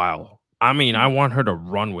for a while. I mean, I want her to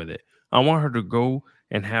run with it. I want her to go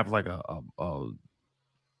and have like a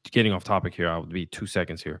getting off topic here. I'll be 2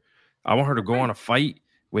 seconds here. I want her to go on a fight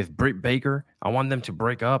with Britt Baker. I want them to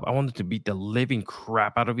break up. I want them to beat the living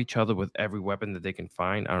crap out of each other with every weapon that they can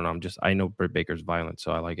find. I don't know. I know Britt Baker's violent,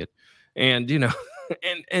 so I like it. And,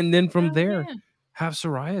 and then from there, have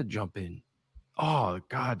Saraya jump in. Oh,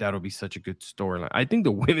 God, that'll be such a good storyline. I think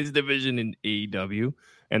the women's division in AEW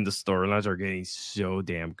and the storylines are getting so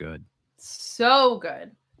damn good. So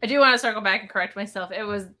good. I do want to circle back and correct myself. It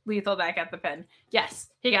was Lethal that got the pin. Yes,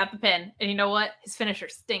 he got the pin. And you know what? His finisher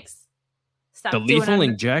stinks. Stop the lethal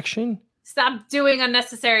injection? Stop doing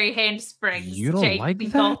unnecessary handsprings. You don't like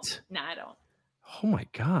Lethal. that? No, I don't. Oh my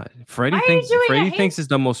God. Freddie thinks it's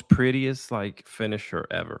the most prettiest like finisher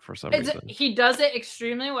ever for some reason. He does it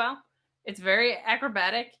extremely well. It's very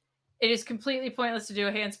acrobatic. It is completely pointless to do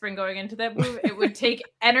a handspring going into that move. It would take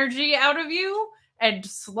energy out of you and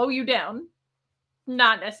slow you down.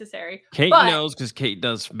 Not necessary. Kate knows because Kate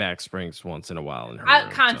does back springs once in a while in her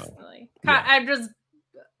room, constantly. So, yeah. I'm just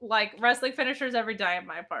like wrestling finishers every day in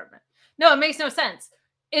my apartment. No, it makes no sense.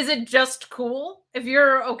 Is it just cool? If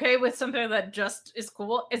you're okay with something that just is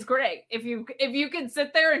cool, it's great. If you can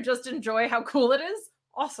sit there and just enjoy how cool it is,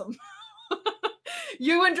 awesome.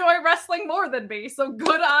 You enjoy wrestling more than me, so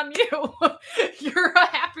good on you. You're a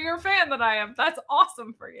happier fan than I am. That's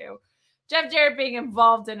awesome for you. Jeff Jarrett being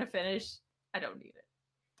involved in a finish, I don't need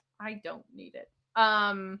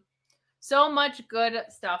it. So much good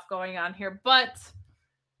stuff going on here, but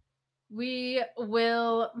we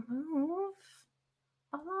will move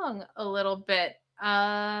along a little bit.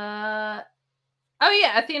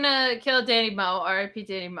 Athena killed Danny Moe, RIP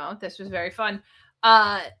Danny Moe. This was very fun.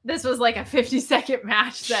 This was like a 50-second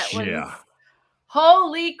match that was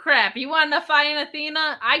holy crap. You want to fight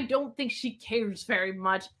Athena? I don't think she cares very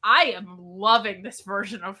much. I am loving this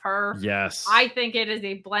version of her. Yes. I think it is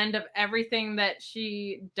a blend of everything that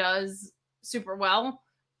she does super well,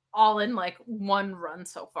 all in like one run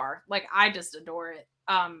so far. Like, I just adore it.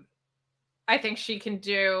 I think she can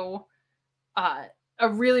do a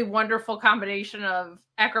really wonderful combination of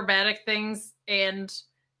acrobatic things and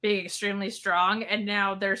being extremely strong, and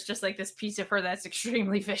now there's just like this piece of her that's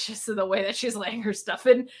extremely vicious in the way that she's laying her stuff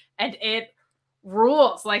in, and it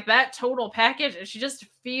rules. Like, that total package, and she just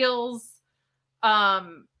feels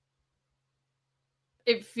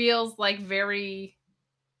it feels like very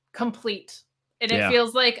complete, and it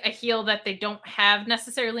feels like a heel that they don't have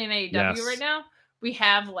necessarily in AEW right now. We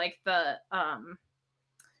have like the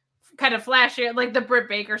kind of flashy, like the Britt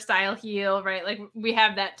Baker style heel, right? Like, we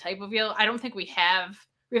have that type of heel. I don't think we have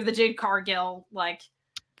the Jade Cargill, like,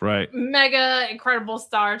 mega incredible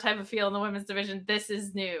star type of feel in the women's division. This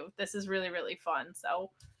is new. This is really, really fun.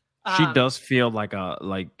 So she does feel like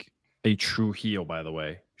a true heel, by the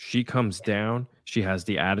way. She comes down, she has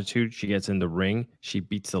the attitude, she gets in the ring, she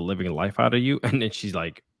beats the living life out of you, and then she's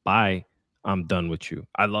like, bye, I'm done with you.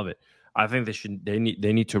 I love it. I think they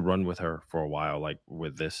need to run with her for a while, like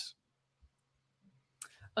with this.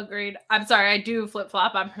 Agreed. I'm sorry, I do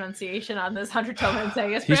flip-flop on pronunciation on this 100 Tillman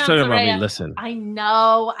saying it's He's talking about me. Listen. I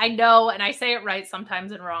know, and I say it right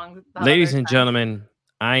sometimes and wrong. Ladies and gentlemen,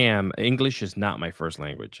 English is not my first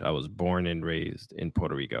language. I was born and raised in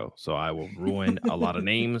Puerto Rico, so I will ruin a lot of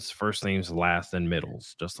names, first names, last, and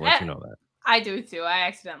middles, just to let you know that. I do too. I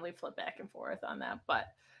accidentally flip back and forth on that, but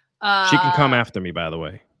she can come after me, by the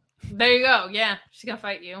way. There you go. Yeah, she's gonna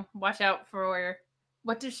fight you. Watch out for,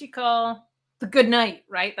 what does she call? The Good Night,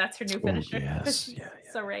 right? That's her new finisher. Yes.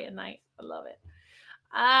 Saraya Knight.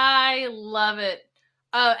 I love it.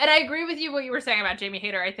 And I agree with you what you were saying about Jamie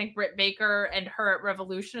Hayter. I think Britt Baker and her at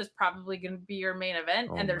Revolution is probably going to be your main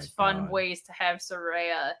event. And there's fun ways to have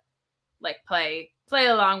Saraya like play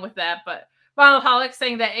along with that. But Ronald Hollick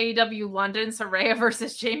saying that AEW London, Saraya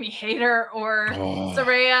versus Jamie Hayter, or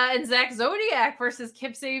Saraya and Zach Zodiac versus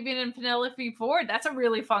Kip Sabian and Penelope Ford. That's a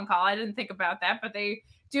really fun call. I didn't think about that, but they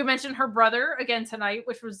do mention her brother again tonight,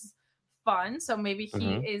 which was fun. So maybe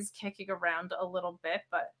he is kicking around a little bit,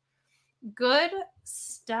 but good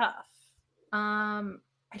stuff. I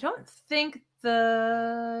don't think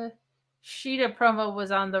the Shida promo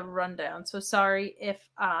was on the rundown, so sorry if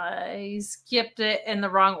I skipped it in the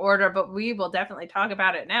wrong order, but we will definitely talk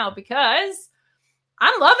about it now because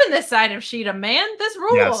I'm loving this side of Shida, man. This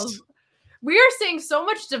rules. Yes. We are seeing so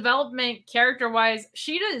much development character-wise.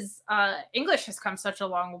 Shida's English has come such a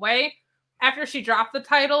long way. After she dropped the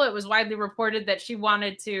title, it was widely reported that she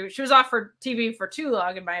was off for TV for too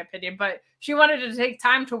long, in my opinion, but she wanted to take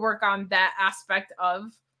time to work on that aspect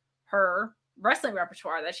of her wrestling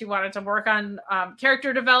repertoire, that she wanted to work on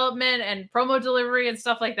character development and promo delivery and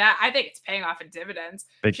stuff like that. I think it's paying off in dividends.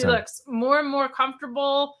 She looks more and more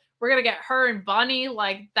comfortable. We're going to get her and Bunny.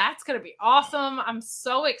 Like, that's going to be awesome. I'm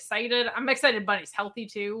so excited. I'm excited Bunny's healthy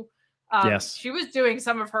too. Yes. She was doing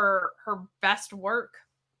some of her best work.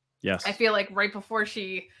 Yes. I feel like right before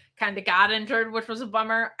she kind of got injured, which was a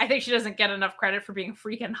bummer. I think she doesn't get enough credit for being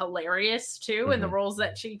freaking hilarious too in the roles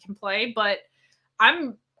that she can play. But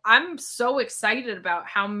I'm so excited about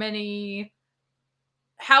how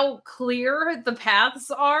clear the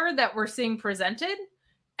paths are that we're seeing presented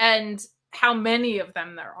and how many of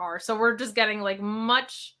them there are. So we're just getting like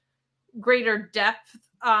much greater depth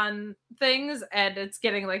on things, and it's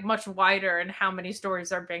getting like much wider in how many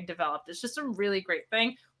stories are being developed. It's just a really great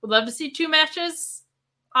thing. Would love to see 2 matches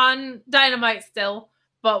on Dynamite still,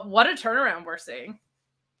 but what a turnaround we're seeing.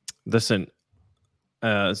 Listen,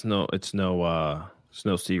 it's no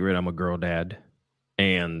secret. I'm a girl dad,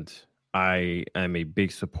 and I am a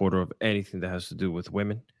big supporter of anything that has to do with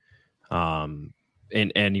women,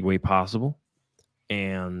 in any way possible.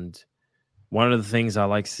 And one of the things I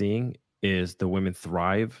like seeing is the women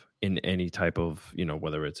thrive in any type of,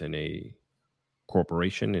 whether it's in a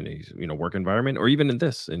corporation, in a work environment, or even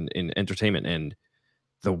in entertainment. And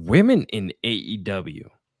the women in AEW,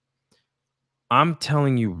 I'm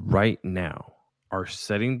telling you right now, are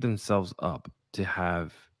setting themselves up to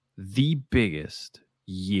have the biggest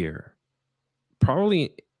year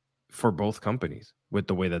probably for both companies with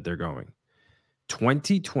the way that they're going.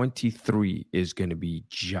 2023 is going to be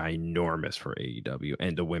ginormous for AEW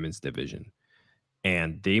and the women's division.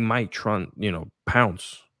 And they might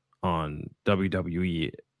pounce on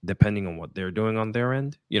WWE depending on what they're doing on their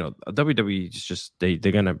end. WWE is just they're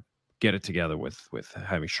going to get it together with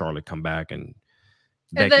having Charlotte come back and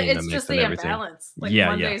it's just the imbalance. Like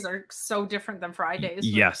Mondays are so different than Fridays.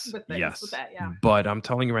 With that, yeah. But I'm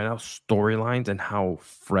telling you right now, storylines and how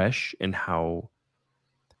fresh and how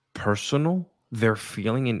personal they're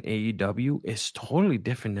feeling in AEW is totally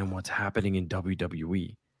different than what's happening in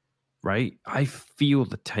WWE, right? I feel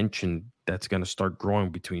the tension that's going to start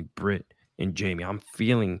growing between Britt and Jamie. I'm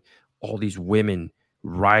feeling all these women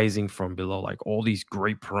rising from below, like all these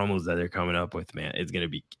great promos that they're coming up with, man. It's going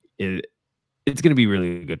to be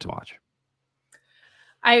really good to watch.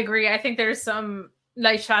 I agree. I think there's some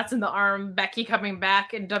nice shots in the arm. Becky coming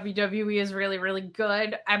back in WWE is really, really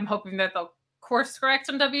good. I'm hoping that they'll course correct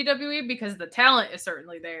on WWE because the talent is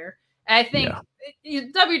certainly there. And I think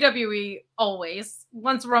WWE always,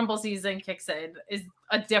 once Rumble season kicks in, is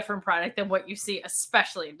a different product than what you see,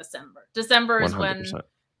 especially in December. December is 100%. When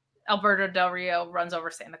Alberto Del Rio runs over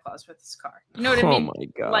Santa Claus with his car. You know what I mean? Oh my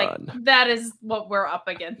God. Like, that is what we're up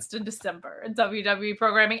against in December in WWE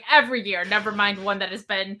programming every year. Never mind one that has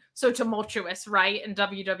been so tumultuous, right? In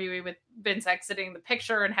WWE with Vince exiting the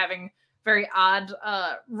picture and having very odd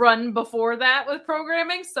run before that with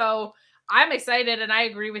programming. So I'm excited, and I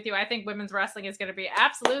agree with you. I think women's wrestling is going to be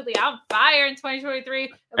absolutely on fire in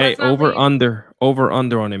 2023. Hey, over under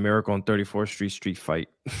on a Miracle on 34th Street fight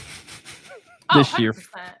this year.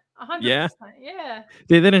 100%. Yeah.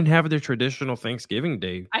 They didn't have their traditional Thanksgiving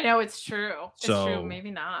Day. I know, it's true. It's true.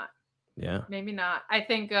 Maybe not. Yeah. Maybe not. I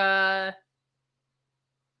think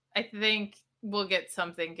we'll get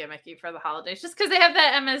something gimmicky for the holidays just because they have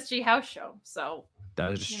that MSG house show. So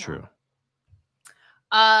that is true.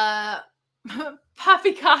 Papi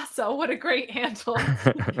Casso, what a great handle.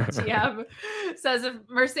 GM says if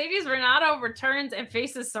Mercedes Renato returns and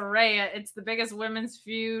faces Saraya, it's the biggest women's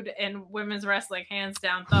feud in women's wrestling, hands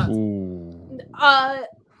down. Thoughts?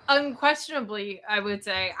 Unquestionably, I would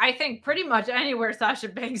say. I think pretty much anywhere Sasha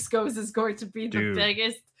Banks goes is going to be the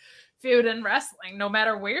biggest feud in wrestling, no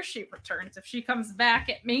matter where she returns. If she comes back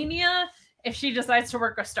at Mania, if she decides to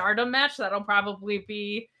work a Stardom match, that'll probably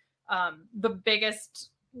be the biggest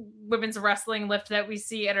women's wrestling lift that we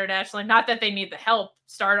see internationally. Not that they need the help.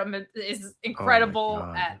 Stardom is incredible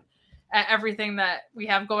at everything that we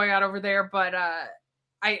have going on over there, but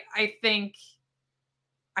I think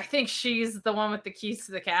she's the one with the keys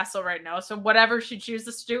to the castle right now. So whatever she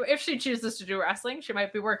chooses to do, if she chooses to do wrestling, she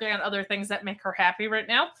might be working on other things that make her happy right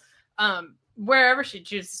now. Wherever she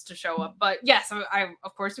chooses to show up. But yes, I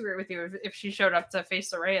of course agree with you. If she showed up to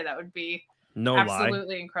face Saraya, that would be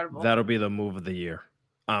absolutely incredible. That'll be the move of the year.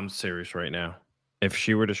 I'm serious right now. If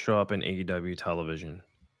she were to show up in AEW television,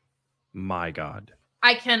 my God.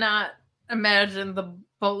 I cannot imagine the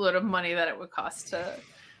boatload of money that it would cost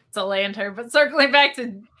to land her. But circling back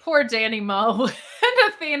to poor Danny Moe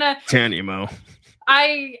and Athena. Danny Moe.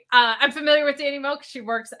 I'm familiar with Danny Moe because she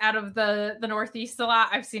works out of the Northeast a lot.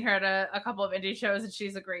 I've seen her at a couple of indie shows, and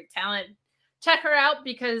she's a great talent. check her out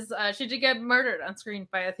because she did get murdered on screen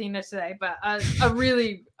by Athena today, but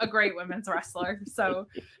a great women's wrestler. So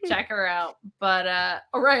check her out. But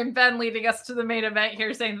Orion Ben leading us to the main event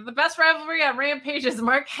here, saying that the best rivalry on Rampage is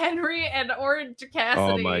Mark Henry and Orange Cassidy.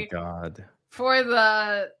 Oh my God. For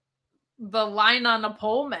the line on a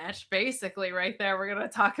pole match, basically right there. We're going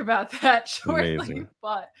to talk about that shortly, Amazing.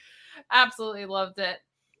 but absolutely loved it.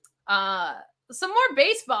 Some more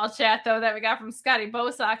baseball chat, though, that we got from Scotty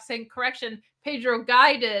Bosock saying, correction, Pedro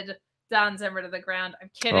guided Don Zimmer to the ground. I'm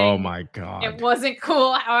kidding. Oh my God. It wasn't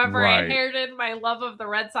cool. However, Right. I inherited my love of the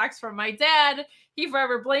Red Sox from my dad. He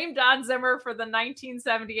forever blamed Don Zimmer for the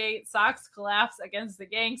 1978 Sox collapse against the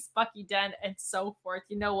Yanks, Bucky Dent, and so forth.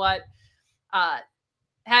 You know what?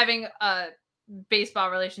 Having a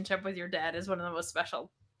baseball relationship with your dad is one of the most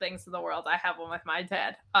special things in the world. I have one with my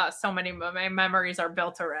dad. So many of my memories are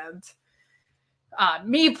built around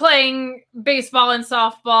me playing baseball and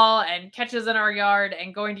softball and catches in our yard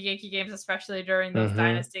and going to Yankee games, especially during those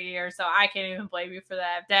dynasty years. So I can't even blame you for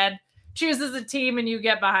that. Dad chooses a team and you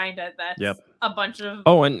get behind it. That's a bunch of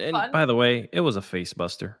and fun. by the way, it was a face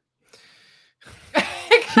buster.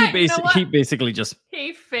 He basically just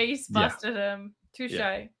he face busted him. Touche.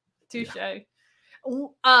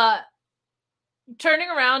 Turning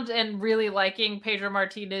around and really liking Pedro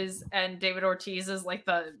Martinez and David Ortiz is like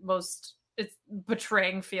the most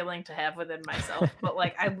betraying feeling to have within myself. But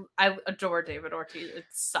like I adore David Ortiz. It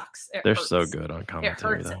sucks. They're so good on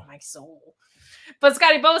commentary. It hurts in my soul. But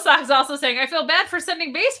Scotty Bosock is also saying, I feel bad for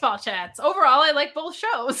sending baseball chats. Overall, I like both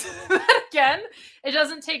shows. Again, it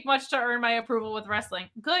doesn't take much to earn my approval with wrestling.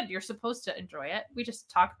 Good, you're supposed to enjoy it. We just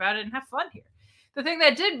talk about it and have fun here. The thing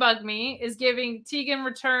that did bug me is giving Tegan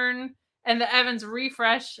return and the Evans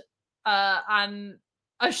refresh on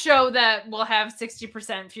a show that will have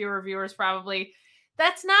 60% fewer viewers probably.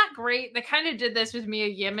 That's not great. They kind of did this with Mia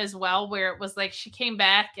Yim as well, where it was like she came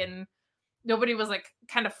back and nobody was like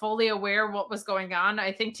kind of fully aware what was going on.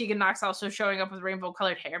 I think Tegan Knox also showing up with rainbow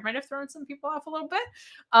colored hair might have thrown some people off a little bit.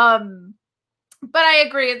 But I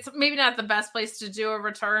agree. It's maybe not the best place to do a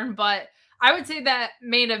return, but I would say that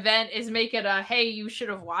main event is make it a, hey, you should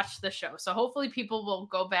have watched the show. So hopefully people will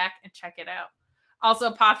go back and check it out. Also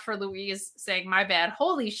popped for Louise saying, my bad,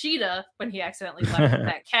 holy Sheeta, when he accidentally left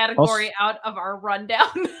that category out of our rundown.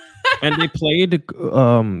 And they played,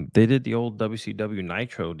 they did the old WCW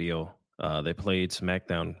Nitro deal. They played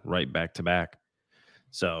SmackDown right back to back.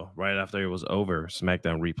 So right after it was over,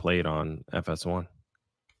 SmackDown replayed on FS1.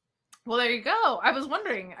 Well, there you go. I was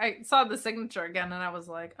wondering. I saw the signature again and I was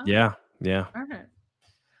like, oh. Yeah. All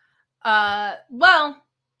right. Well,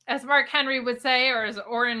 as Mark Henry would say, or as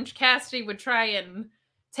Orange Cassidy would try and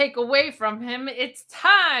take away from him, it's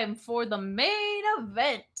time for the main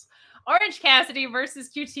event. Orange Cassidy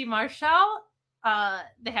versus QT Marshall.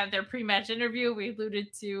 They have their pre-match interview. We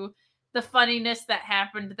alluded to the funniness that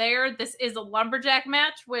happened there. This is a lumberjack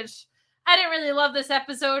match, which I didn't really love this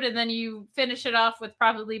episode. And then you finish it off with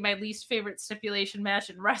probably my least favorite stipulation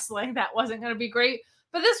match in wrestling. That wasn't going to be great.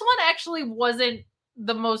 But this one actually wasn't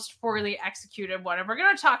the most poorly executed one. And we're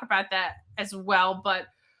going to talk about that as well. But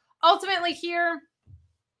ultimately here,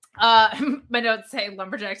 my notes say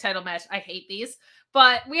lumberjack title match. I hate these.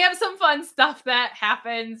 But we have some fun stuff that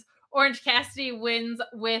happens. Orange Cassidy wins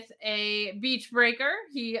with a beach breaker.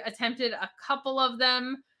 He attempted a couple of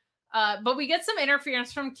them. But we get some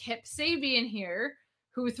interference from Kip Sabian here,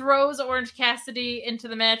 who throws Orange Cassidy into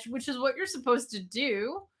the match, which is what you're supposed to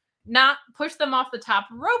do. Not push them off the top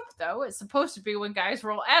rope, though. It's supposed to be when guys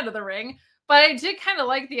roll out of the ring. But I did kind of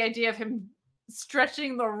like the idea of him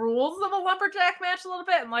stretching the rules of a lumberjack match a little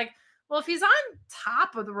bit. I'm like, well, if he's on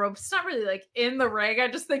top of the ropes, it's not really like in the ring. I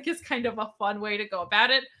just think it's kind of a fun way to go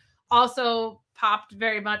about it. Also popped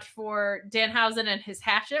very much for Danhausen and his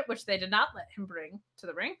hatchet, which they did not let him bring to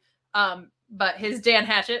the ring. But his Dan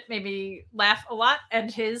hatchet made me laugh a lot,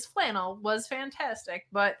 and his flannel was fantastic.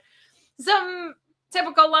 But some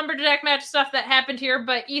typical lumberjack match stuff that happened here,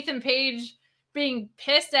 but Ethan Page being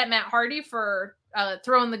pissed at Matt Hardy for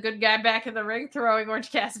throwing the good guy back in the ring, throwing Orange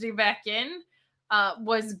Cassidy back in,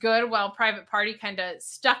 was good, while Private Party kind of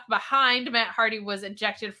stuck behind. Matt Hardy was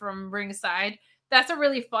ejected from ringside. That's a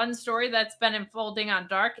really fun story that's been unfolding on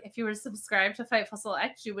Dark. If you were subscribed to Fightful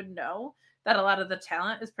Select, you would know that a lot of the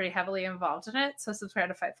talent is pretty heavily involved in it. So subscribe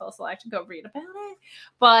to Fightful Select and go read about it.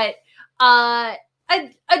 But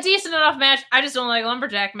a decent enough match. I just don't like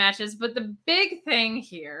lumberjack matches. But the big thing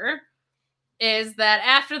here is that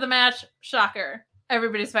after the match, shocker,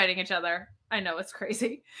 everybody's fighting each other. I know it's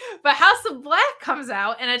crazy. But House of Black comes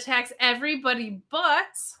out and attacks everybody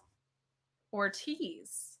but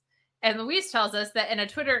Ortiz. And Louise tells us that in a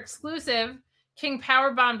Twitter exclusive, King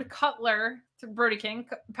powerbombed Cutler Brody King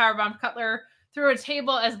powerbombed Cutler through a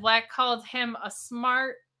table as Black called him a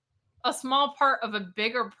small part of a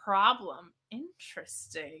bigger problem.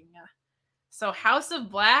 Interesting. So House of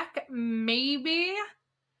Black, maybe,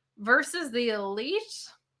 versus the Elite.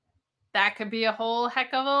 That could be a whole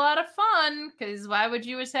heck of a lot of fun, because why would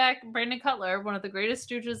you attack Brandon Cutler, one of the greatest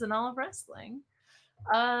stooges in all of wrestling,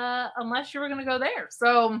 unless you were going to go there?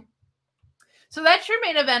 So that's your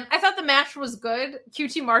main event. I thought the match was good.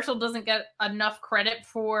 QT Marshall doesn't get enough credit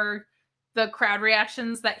for the crowd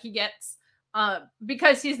reactions that he gets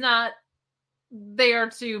because he's not there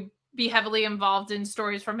to be heavily involved in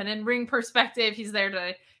stories from an in-ring perspective. He's there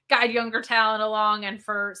to guide younger talent along, and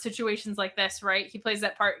for situations like this, right? He plays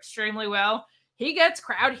that part extremely well. He gets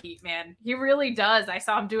crowd heat, man. He really does. I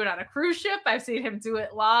saw him do it on a cruise ship. I've seen him do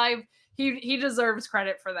it live. He deserves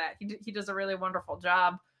credit for that. He does a really wonderful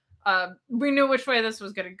job. We knew which way this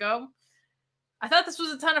was going to go. I thought this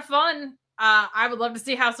was a ton of fun. I would love to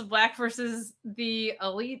see House of Black versus the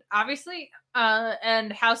Elite, obviously.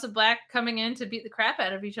 And House of Black coming in to beat the crap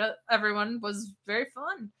out of everyone was very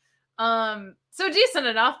fun. So decent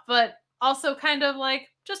enough, but also kind of like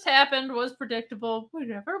just happened, was predictable,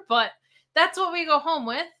 whatever. But that's what we go home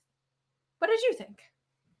with. What did you think?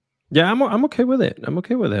 Yeah, I'm okay with it. I'm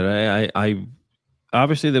okay with it. I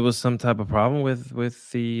obviously there was some type of problem with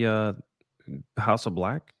the House of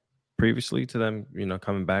Black previously to them,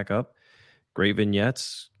 coming back up. Great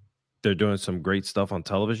vignettes. They're doing some great stuff on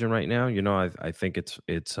television right now. I think it's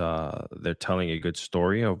they're telling a good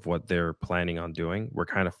story of what they're planning on doing. We're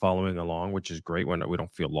kind of following along, which is great when we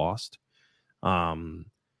don't feel lost.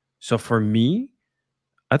 So for me,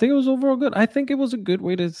 I think it was overall good. I think it was a good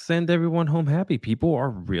way to send everyone home happy. People are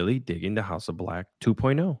really digging the House of Black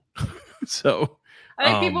 2.0. So I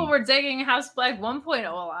think people were digging House of Black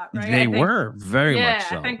 1.0 a lot, right? They were very much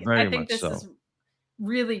so. I think this is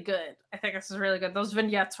really good. I think this is really good. Those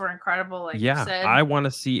vignettes were incredible. Like you said. I want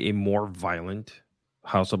to see a more violent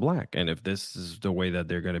House of Black. And if this is the way that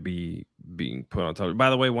they're going to be being put on television. By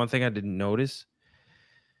the way, one thing I didn't notice,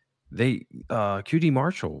 QT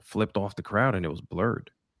Marshall flipped off the crowd and it was blurred.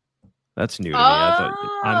 That's new to me.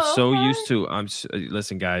 I'm so used to.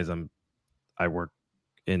 Listen, guys. I work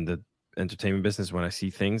in the entertainment business. When I see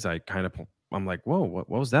things, I'm like, whoa, what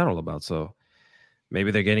was that all about? So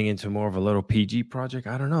maybe they're getting into more of a little PG project.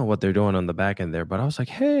 I don't know what they're doing on the back end there, but I was like,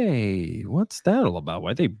 hey, what's that all about?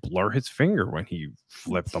 Why'd they blur his finger when he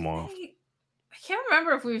flipped them off? I can't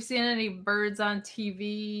remember if we've seen any birds on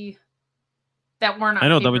TV that weren't on I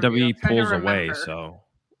know pay-per-view. WWE pulls away, so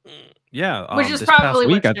yeah. Which is this probably past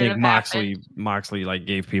week, what I think happened. Moxley like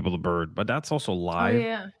gave people the bird, but that's also live. Oh,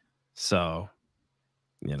 yeah. So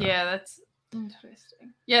yeah, that's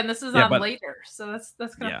interesting. Yeah, and this is on later, so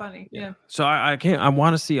that's kind of funny. Yeah. So I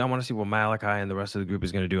want to see what Malachi and the rest of the group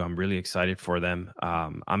is going to do. I'm really excited for them.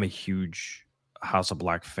 I'm a huge House of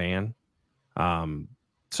Black fan.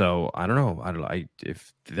 So I don't know.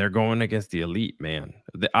 If they're going against the Elite, man.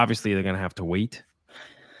 Obviously they're going to have to wait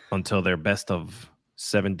until their best of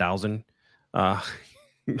 7,000. But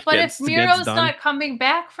if Miro's not coming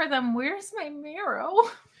back for them, where's my Miro?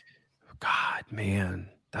 God, man,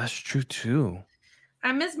 that's true too.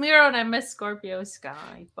 I miss Miro and I miss Scorpio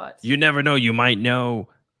Sky, but you never know. You might know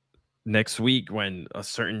next week when a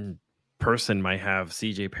certain person might have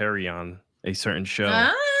CJ Perry on a certain show.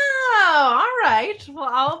 Oh, all right. Well,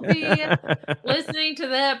 I'll be listening to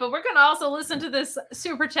that, but we're going to also listen to this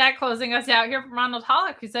super chat closing us out here from Ronald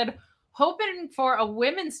Hollick, who said, hoping for a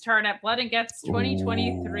women's turn at Blood and Guts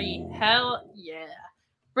 2023. Ooh. Hell yeah.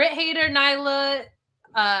 Britt Hader, Nyla,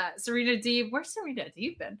 Serena Deeb. Where's Serena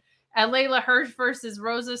Deeb been? And Layla Hirsch versus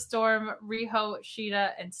Rosa Storm, Riho,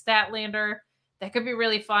 Shida, and Statlander. That could be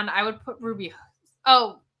really fun. I would put Ruby.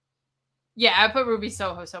 Oh, yeah, I put Ruby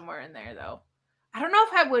Soho somewhere in there, though. I don't know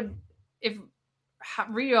if I would. If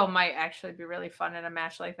Rio might actually be really fun in a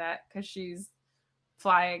match like that because she's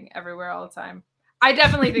flying everywhere all the time. I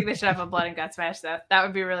definitely think they should have a Blood and Guts match, though. That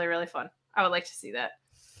would be really, really fun. I would like to see that.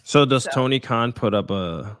 So does Tony Khan put up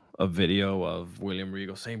a video of William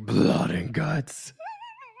Regal saying Blood and Guts?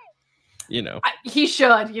 He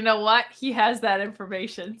should. You know what? He has that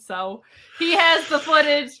information. So he has the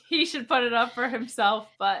footage. He should put it up for himself.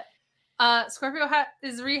 But Scorpio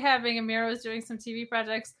is rehabbing and Miro is doing some TV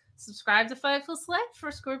projects. Subscribe to Fightful Select for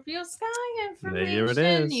Scorpio Sky information. Here it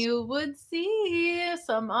is. You would see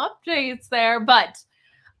some updates there. But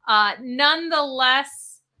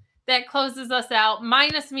nonetheless, that closes us out,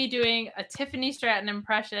 minus me doing a Tiffany Stratton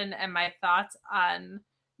impression and my thoughts on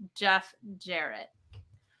Jeff Jarrett.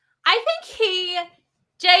 I think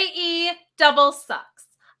J.E. double sucks.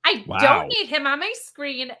 I don't need him on my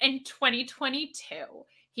screen in 2022.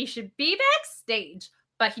 He should be backstage,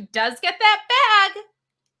 but he does get that bag.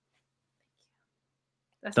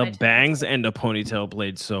 That's The bangs and the ponytail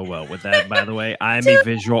played so well with that, by the way. I'm a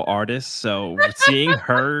visual artist, so seeing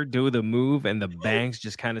her do the move and the bangs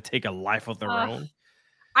just kind of take a life of their own.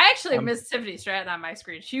 I actually missed Tiffany Stratton on my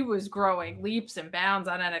screen. She was growing leaps and bounds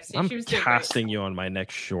on NXT. She was casting you on my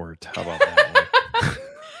next short. How about that?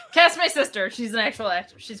 Cast my sister. She's an actual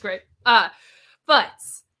actor. She's great. But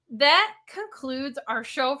that concludes our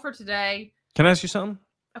show for today. Can I ask you something?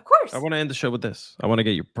 Of course. I want to end the show with this. I want to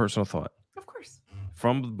get your personal thought. Of course.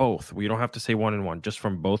 From both. We don't have to say one and one. Just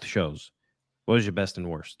from both shows. What was your best and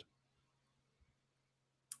worst?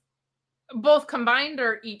 Both combined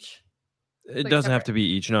or each? It doesn't have to be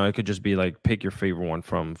each. No, it could just be like pick your favorite one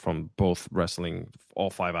from both wrestling, all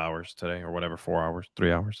 5 hours today or whatever, 4 hours,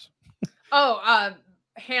 3 hours.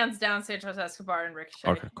 Hands down, Santos Escobar and Ricochet.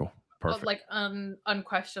 Okay, cool. Perfect. Like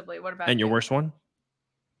unquestionably. What about and you? Your worst one?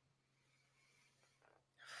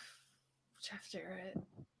 Jeff Jarrett.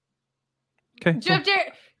 Okay. Jeff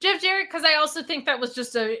Jarrett, because I also think that was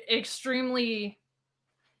just extremely.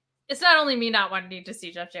 It's not only me not wanting to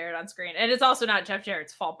see Jeff Jarrett on screen, and it's also not Jeff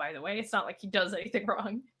Jarrett's fault, by the way. It's not like he does anything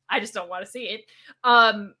wrong. I just don't want to see it.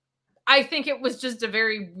 I think it was just a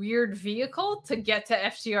very weird vehicle to get to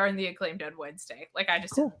FTR and the Acclaimed on Wednesday. Like I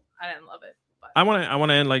didn't love it. But. I want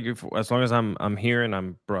to end like as long as I'm here and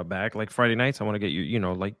I'm brought back like Friday nights. I want to get you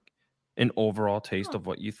like an overall taste of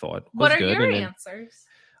what you thought. What are your answers?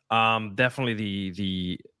 Definitely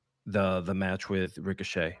the match with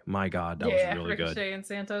Ricochet. My God, that was really good. Ricochet and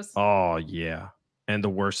Santos. Oh yeah, and the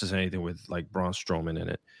worst is anything with like Braun Strowman in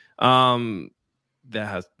it. That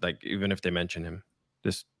has like even if they mention him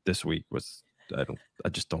this week was I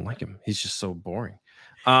just don't like him. He's just so boring.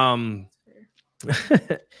 You know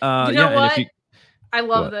what? I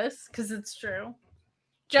love this because it's true.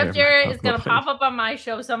 Jeff Jarrett is going to pop up on my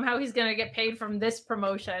show. Somehow he's going to get paid from this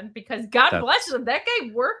promotion because God bless him. That guy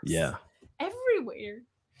works everywhere.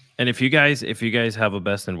 And if you guys have a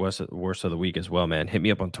best and worst of the week as well, man, hit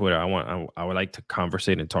me up on Twitter. I would like to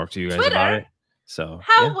conversate and talk to you guys about it. So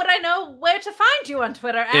how would I know where to find you on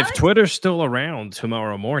Twitter, Alex? If Twitter's still around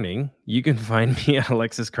tomorrow morning, you can find me at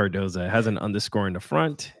Alexis Cardoza. It has an underscore in the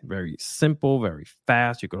front. Very simple, very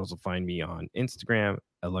fast. You can also find me on Instagram,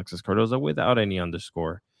 Alexis Cardoza, without any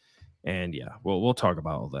underscore. And yeah, we'll talk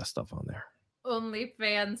about all that stuff on there.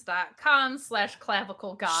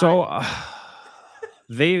 Onlyfans.com/claviclegod. So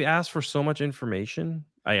they asked for so much information.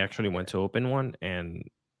 I actually went to open one and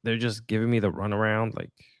they're just giving me the runaround. Like,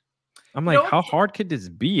 I'm like, how hard could this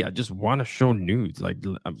be? I just want to show nudes. Like,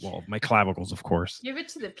 well, my clavicles, of course. Give it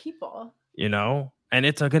to the people. You know? And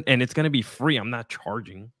it's going to be free. I'm not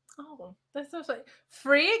charging. Oh, that's so sweet.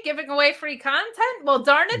 Free? Giving away free content? Well,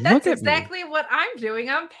 darn it. That's exactly what I'm doing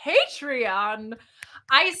on Patreon.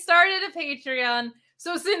 I started a Patreon.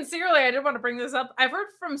 So sincerely, I did want to bring this up. I've heard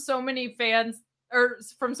from so many fans or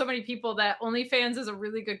from so many people that OnlyFans is a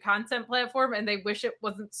really good content platform and they wish it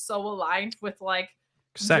wasn't so aligned with like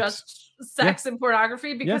just sex and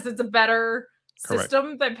pornography because it's a better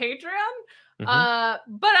system than Patreon.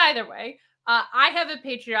 Mm-hmm. But either way, I have a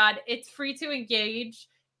Patreon. It's free to engage.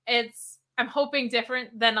 I'm hoping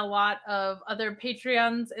different than a lot of other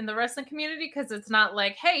Patreons in the wrestling community because it's not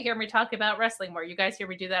like, hey, hear me talk about wrestling more. You guys hear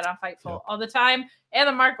me do that on Fightful all the time and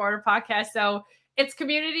the Mark Order podcast. So it's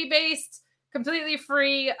community based, completely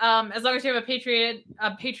free. As long as you have a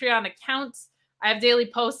Patreon account. I have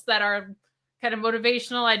daily posts that are kind of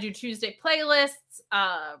motivational. I do Tuesday playlists.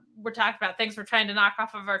 We're talking about things we're trying to knock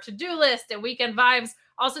off of our to-do list and weekend vibes.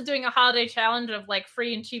 Also doing a holiday challenge of like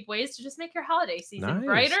free and cheap ways to just make your holiday season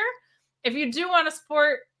brighter. If you do want to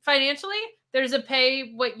support financially, there's a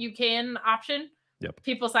pay what you can option. Yep.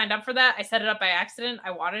 People signed up for that. I set it up by accident.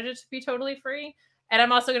 I wanted it to be totally free. And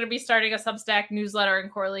I'm also going to be starting a Substack newsletter in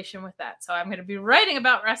correlation with that. So I'm going to be writing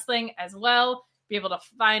about wrestling as well. Be able to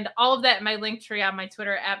find all of that in my link tree on my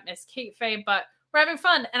Twitter at Miss Kate Faye, but we're having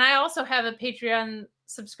fun. And I also have a Patreon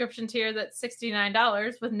subscription tier that's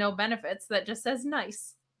 $69 with no benefits that just says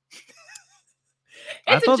nice.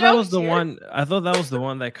 I thought that was the one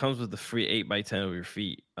that comes with the free 8x10 of your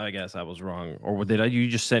feet. I guess I was wrong. Or did you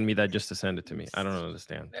just send me that just to send it to me? I don't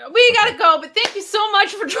understand. We gotta go, but thank you so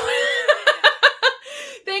much for joining.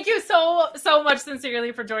 Thank you so much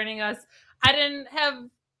sincerely for joining us. I didn't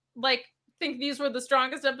think these were the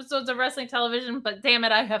strongest episodes of wrestling television, but damn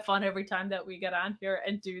it, I have fun every time that we get on here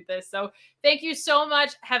and do this. So thank you so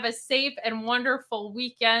much. Have a safe and wonderful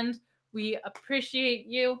weekend. We appreciate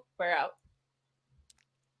you. We're out.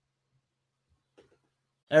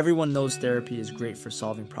 Everyone knows therapy is great for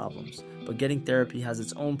solving problems, but getting therapy has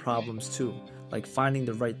its own problems too, like finding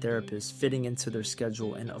the right therapist, fitting into their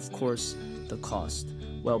schedule, and of course, the cost.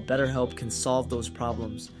 Well, BetterHelp can solve those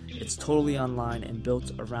problems. It's totally online and built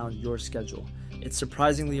around your schedule. It's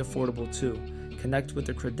surprisingly affordable too. Connect with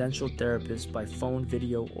a credentialed therapist by phone,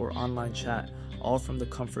 video, or online chat, all from the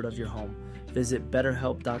comfort of your home. Visit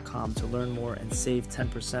BetterHelp.com to learn more and save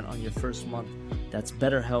 10% on your first month. That's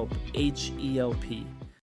BetterHelp, H-E-L-P.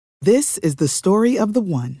 This is the story of the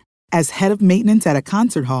one. As head of maintenance at a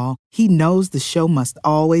concert hall, he knows the show must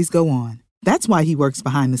always go on. That's why he works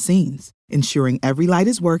behind the scenes, ensuring every light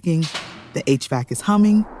is working, the HVAC is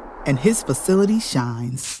humming, and his facility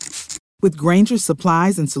shines. With Grainger's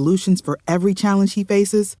supplies and solutions for every challenge he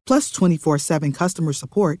faces, plus 24/7 customer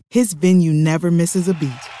support, his venue never misses a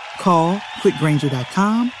beat. Call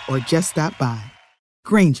quickgrainger.com or just stop by.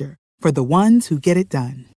 Grainger, for the ones who get it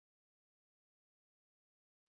done.